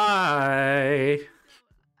 Bye.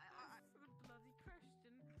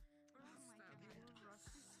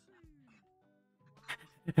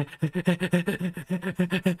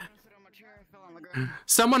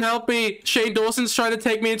 Someone help me! Shane Dawson's trying to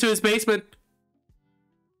take me into his basement.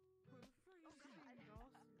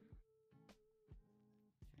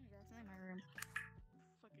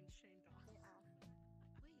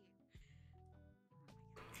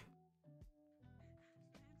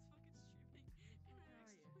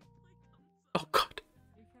 Oh god.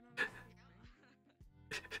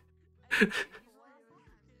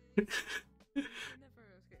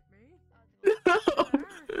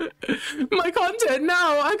 My content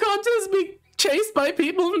now! I can't just be chased by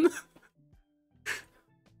people.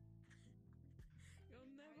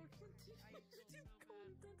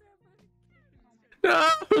 No,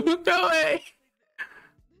 go away.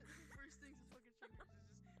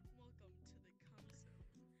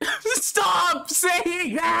 Stop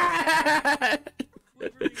saying that!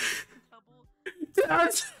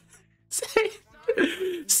 Don't say.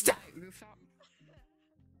 Stop.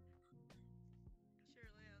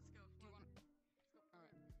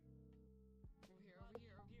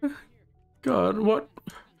 God, what?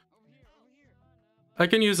 I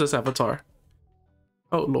can use this avatar.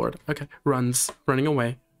 Oh lord. Okay, running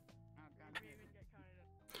away.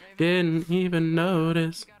 Didn't even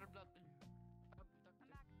notice.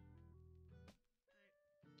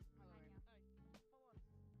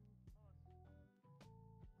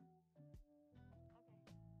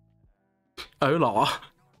 Oh law.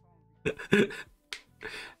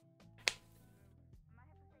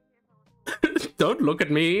 Don't look at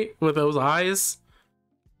me with those eyes.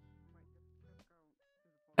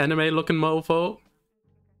 Anime looking mofo.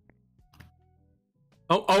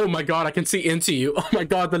 Oh my god, I can see into you. Oh my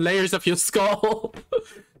god, the layers of your skull.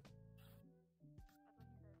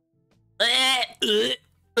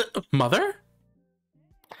 Mother?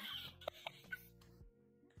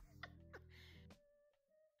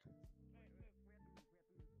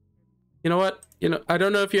 You know what? I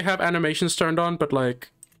don't know if you have animations turned on, but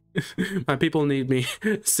like, my people need me.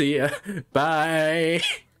 See ya. Bye.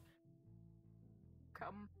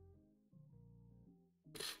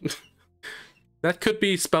 That could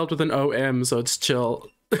be spelled with an OM, so it's chill.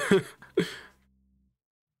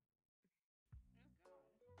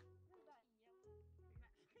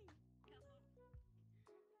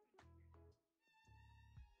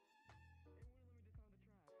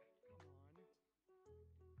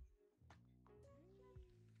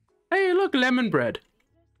 Hey, look, lemon bread.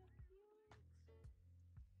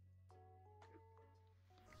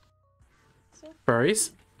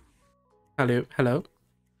 Furries. Hello.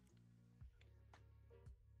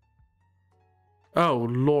 Oh,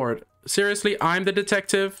 Lord. Seriously, I'm the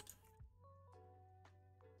detective?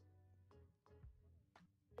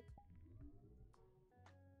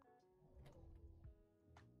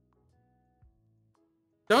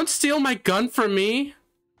 Don't steal my gun from me.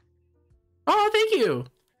 Oh, thank you.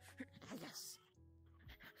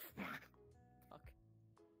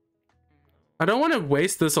 I don't want to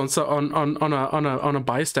waste this on a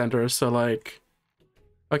bystander, so like,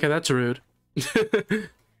 okay, that's rude. Okay,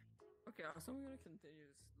 so I'm gonna continue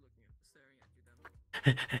just looking at staring at you then.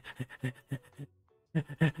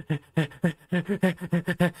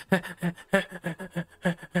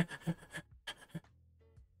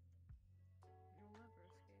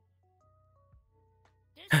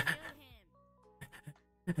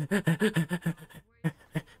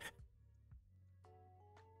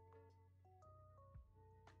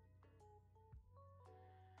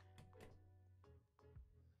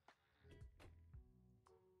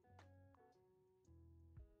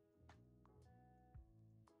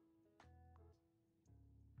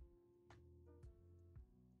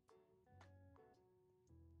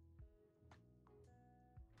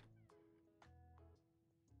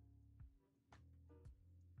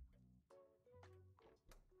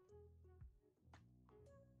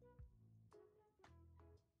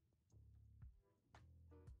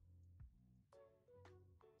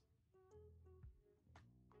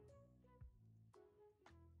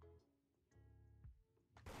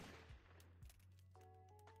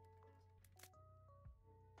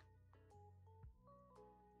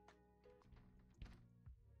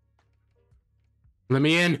 Let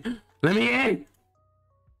me in. Let me in.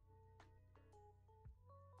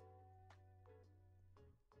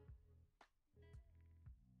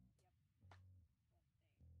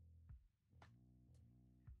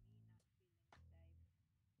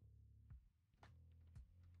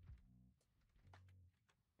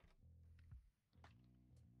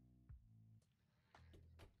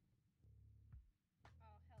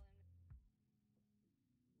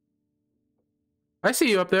 I see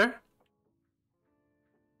you up there.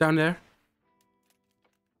 Down there.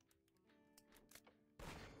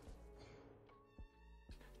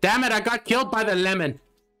 Damn it, I got killed by the lemon.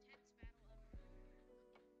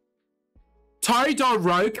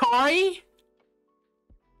 Todoroki?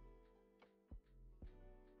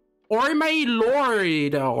 Or my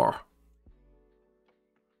lord?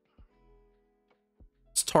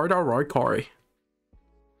 It's Todoroki.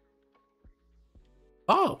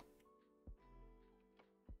 Oh.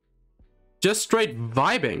 Just straight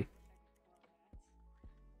vibing.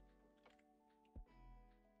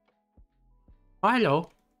 Hello.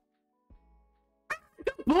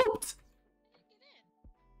 Whoops.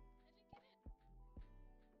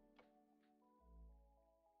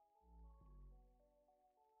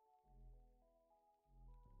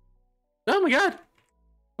 Oh my god.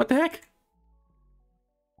 What the heck?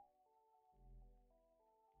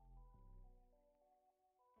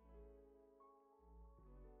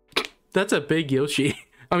 That's a big Yoshi.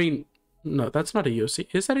 I mean, no, that's not a Yoshi.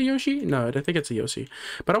 Is that a Yoshi? No, I think it's a Yoshi.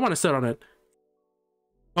 But I want to sit on it.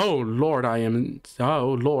 Oh Lord, I am.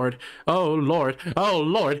 Oh Lord. Oh Lord. Oh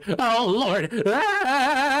Lord. Oh Lord.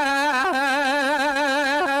 Ah!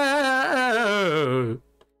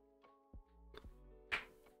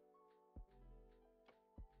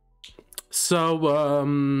 So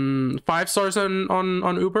 5 stars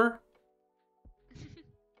on Uber.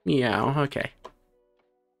 Yeah. Okay.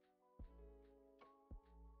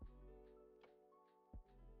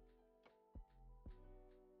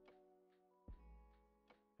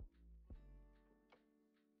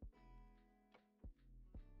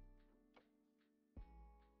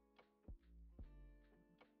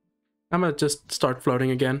 I'm gonna just start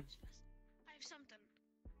floating again. I have something.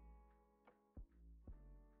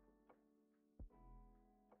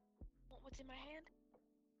 What's in my hand?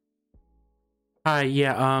 Hi,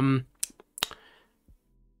 yeah,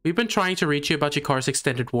 we've been trying to reach you about your car's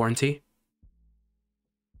extended warranty.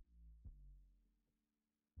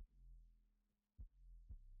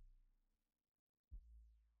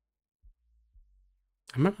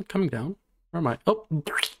 Am I not coming down? Where am I? Oh,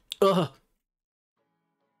 ugh.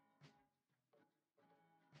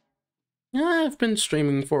 Yeah, I've been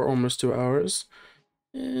streaming for almost 2 hours.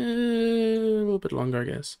 A little bit longer, I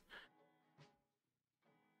guess.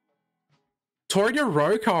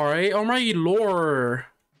 Todoroki, oh my lord.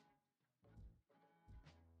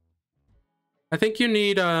 I think you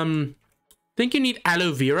need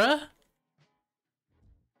aloe vera.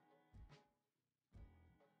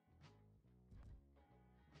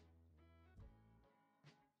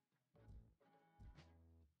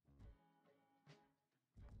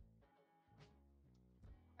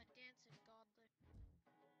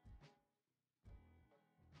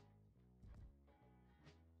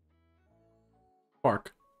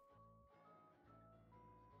 Park.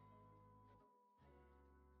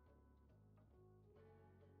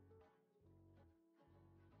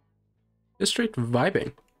 Just straight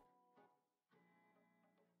vibing.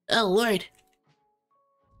 Oh Lord.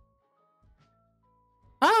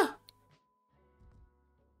 Ah!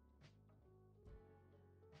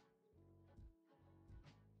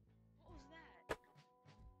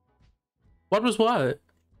 What was what?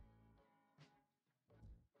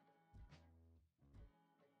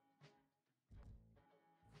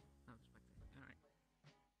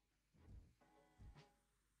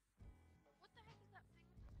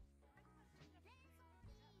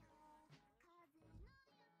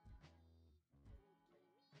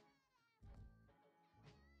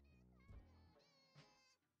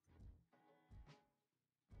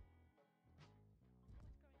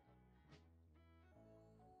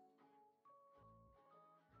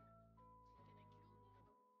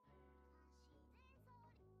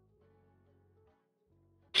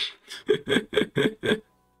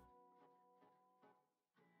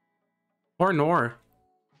 Or Nor.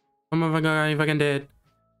 I'm a fucking dead.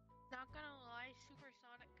 Not gonna lie,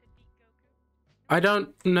 Supersonic could beat Goku. I don't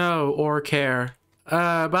know or care.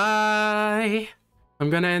 Bye. I'm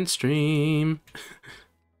gonna end stream.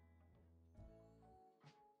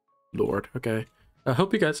 Lord, okay. I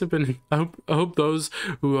hope you guys have been. I hope those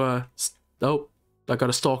who oh, I got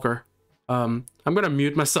a stalker. I'm gonna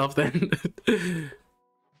mute myself then.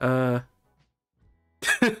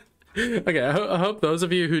 Okay, I hope those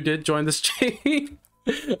of you who did join the stream.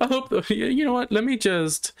 I hope you know what. Let me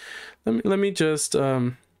just. There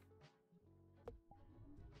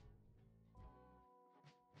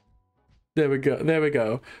we go. There we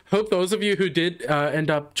go. Hope those of you who did end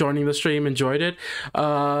up joining the stream enjoyed it.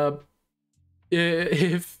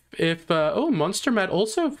 If oh, Monster Matt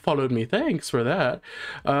also followed me. Thanks for that.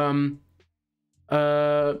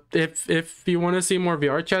 If you want to see more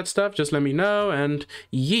VR chat stuff, just let me know. And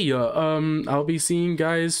yeah, I'll be seeing you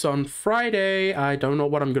guys on Friday. I don't know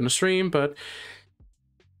what I'm gonna stream, but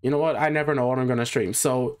you know what? I never know what I'm gonna stream.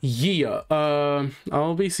 So yeah,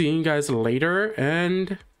 I'll be seeing you guys later,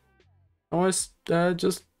 and I was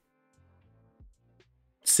just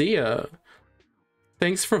see ya.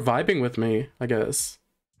 Thanks for vibing with me, I guess.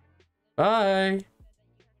 Bye.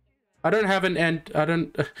 I don't have an end. I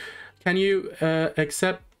don't. Can you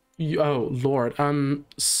accept? Oh Lord, I'm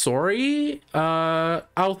sorry.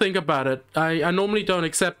 I'll think about it. I normally don't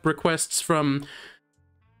accept requests from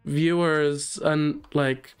viewers, and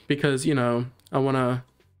like, because you know I wanna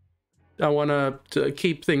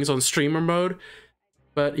keep things on streamer mode.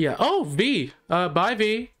 But yeah. Oh, V. Bye,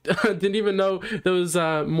 V. Didn't even know there was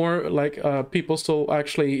more like people still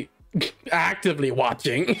actually actively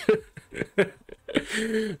watching.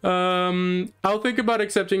 I'll think about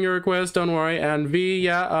accepting your request. Don't worry. And V,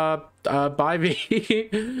 yeah. Bye,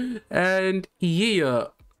 V. And yeah.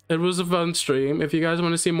 It was a fun stream. If you guys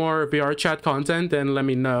want to see more VR chat content, then let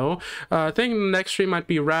me know. I think the next stream might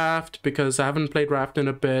be Raft, because I haven't played Raft in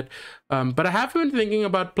a bit. But I have been thinking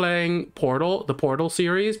about playing Portal, the Portal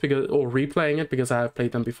series, or replaying it, because I have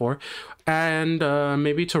played them before. And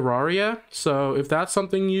maybe Terraria. So if that's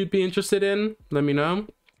something you'd be interested in, let me know.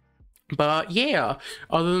 But yeah,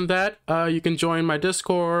 other than that, you can join my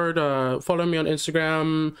Discord, follow me on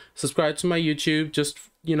Instagram, subscribe to my YouTube. Just,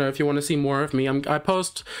 you know, if you want to see more of me, I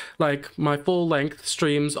post like my full-length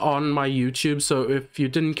streams on my YouTube. So if you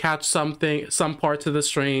didn't catch some parts of the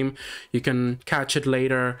stream, you can catch it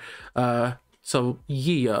later. So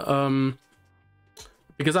yeah,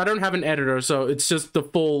 because I don't have an editor, so it's just the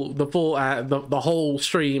whole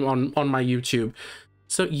stream on my YouTube.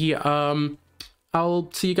 So yeah,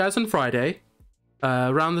 I'll see you guys on Friday,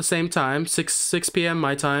 around the same time, 6 p.m.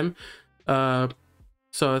 my time. So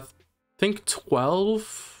I think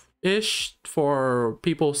 12-ish for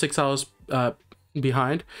people 6 hours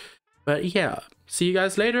behind. But yeah, see you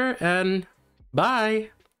guys later, and bye.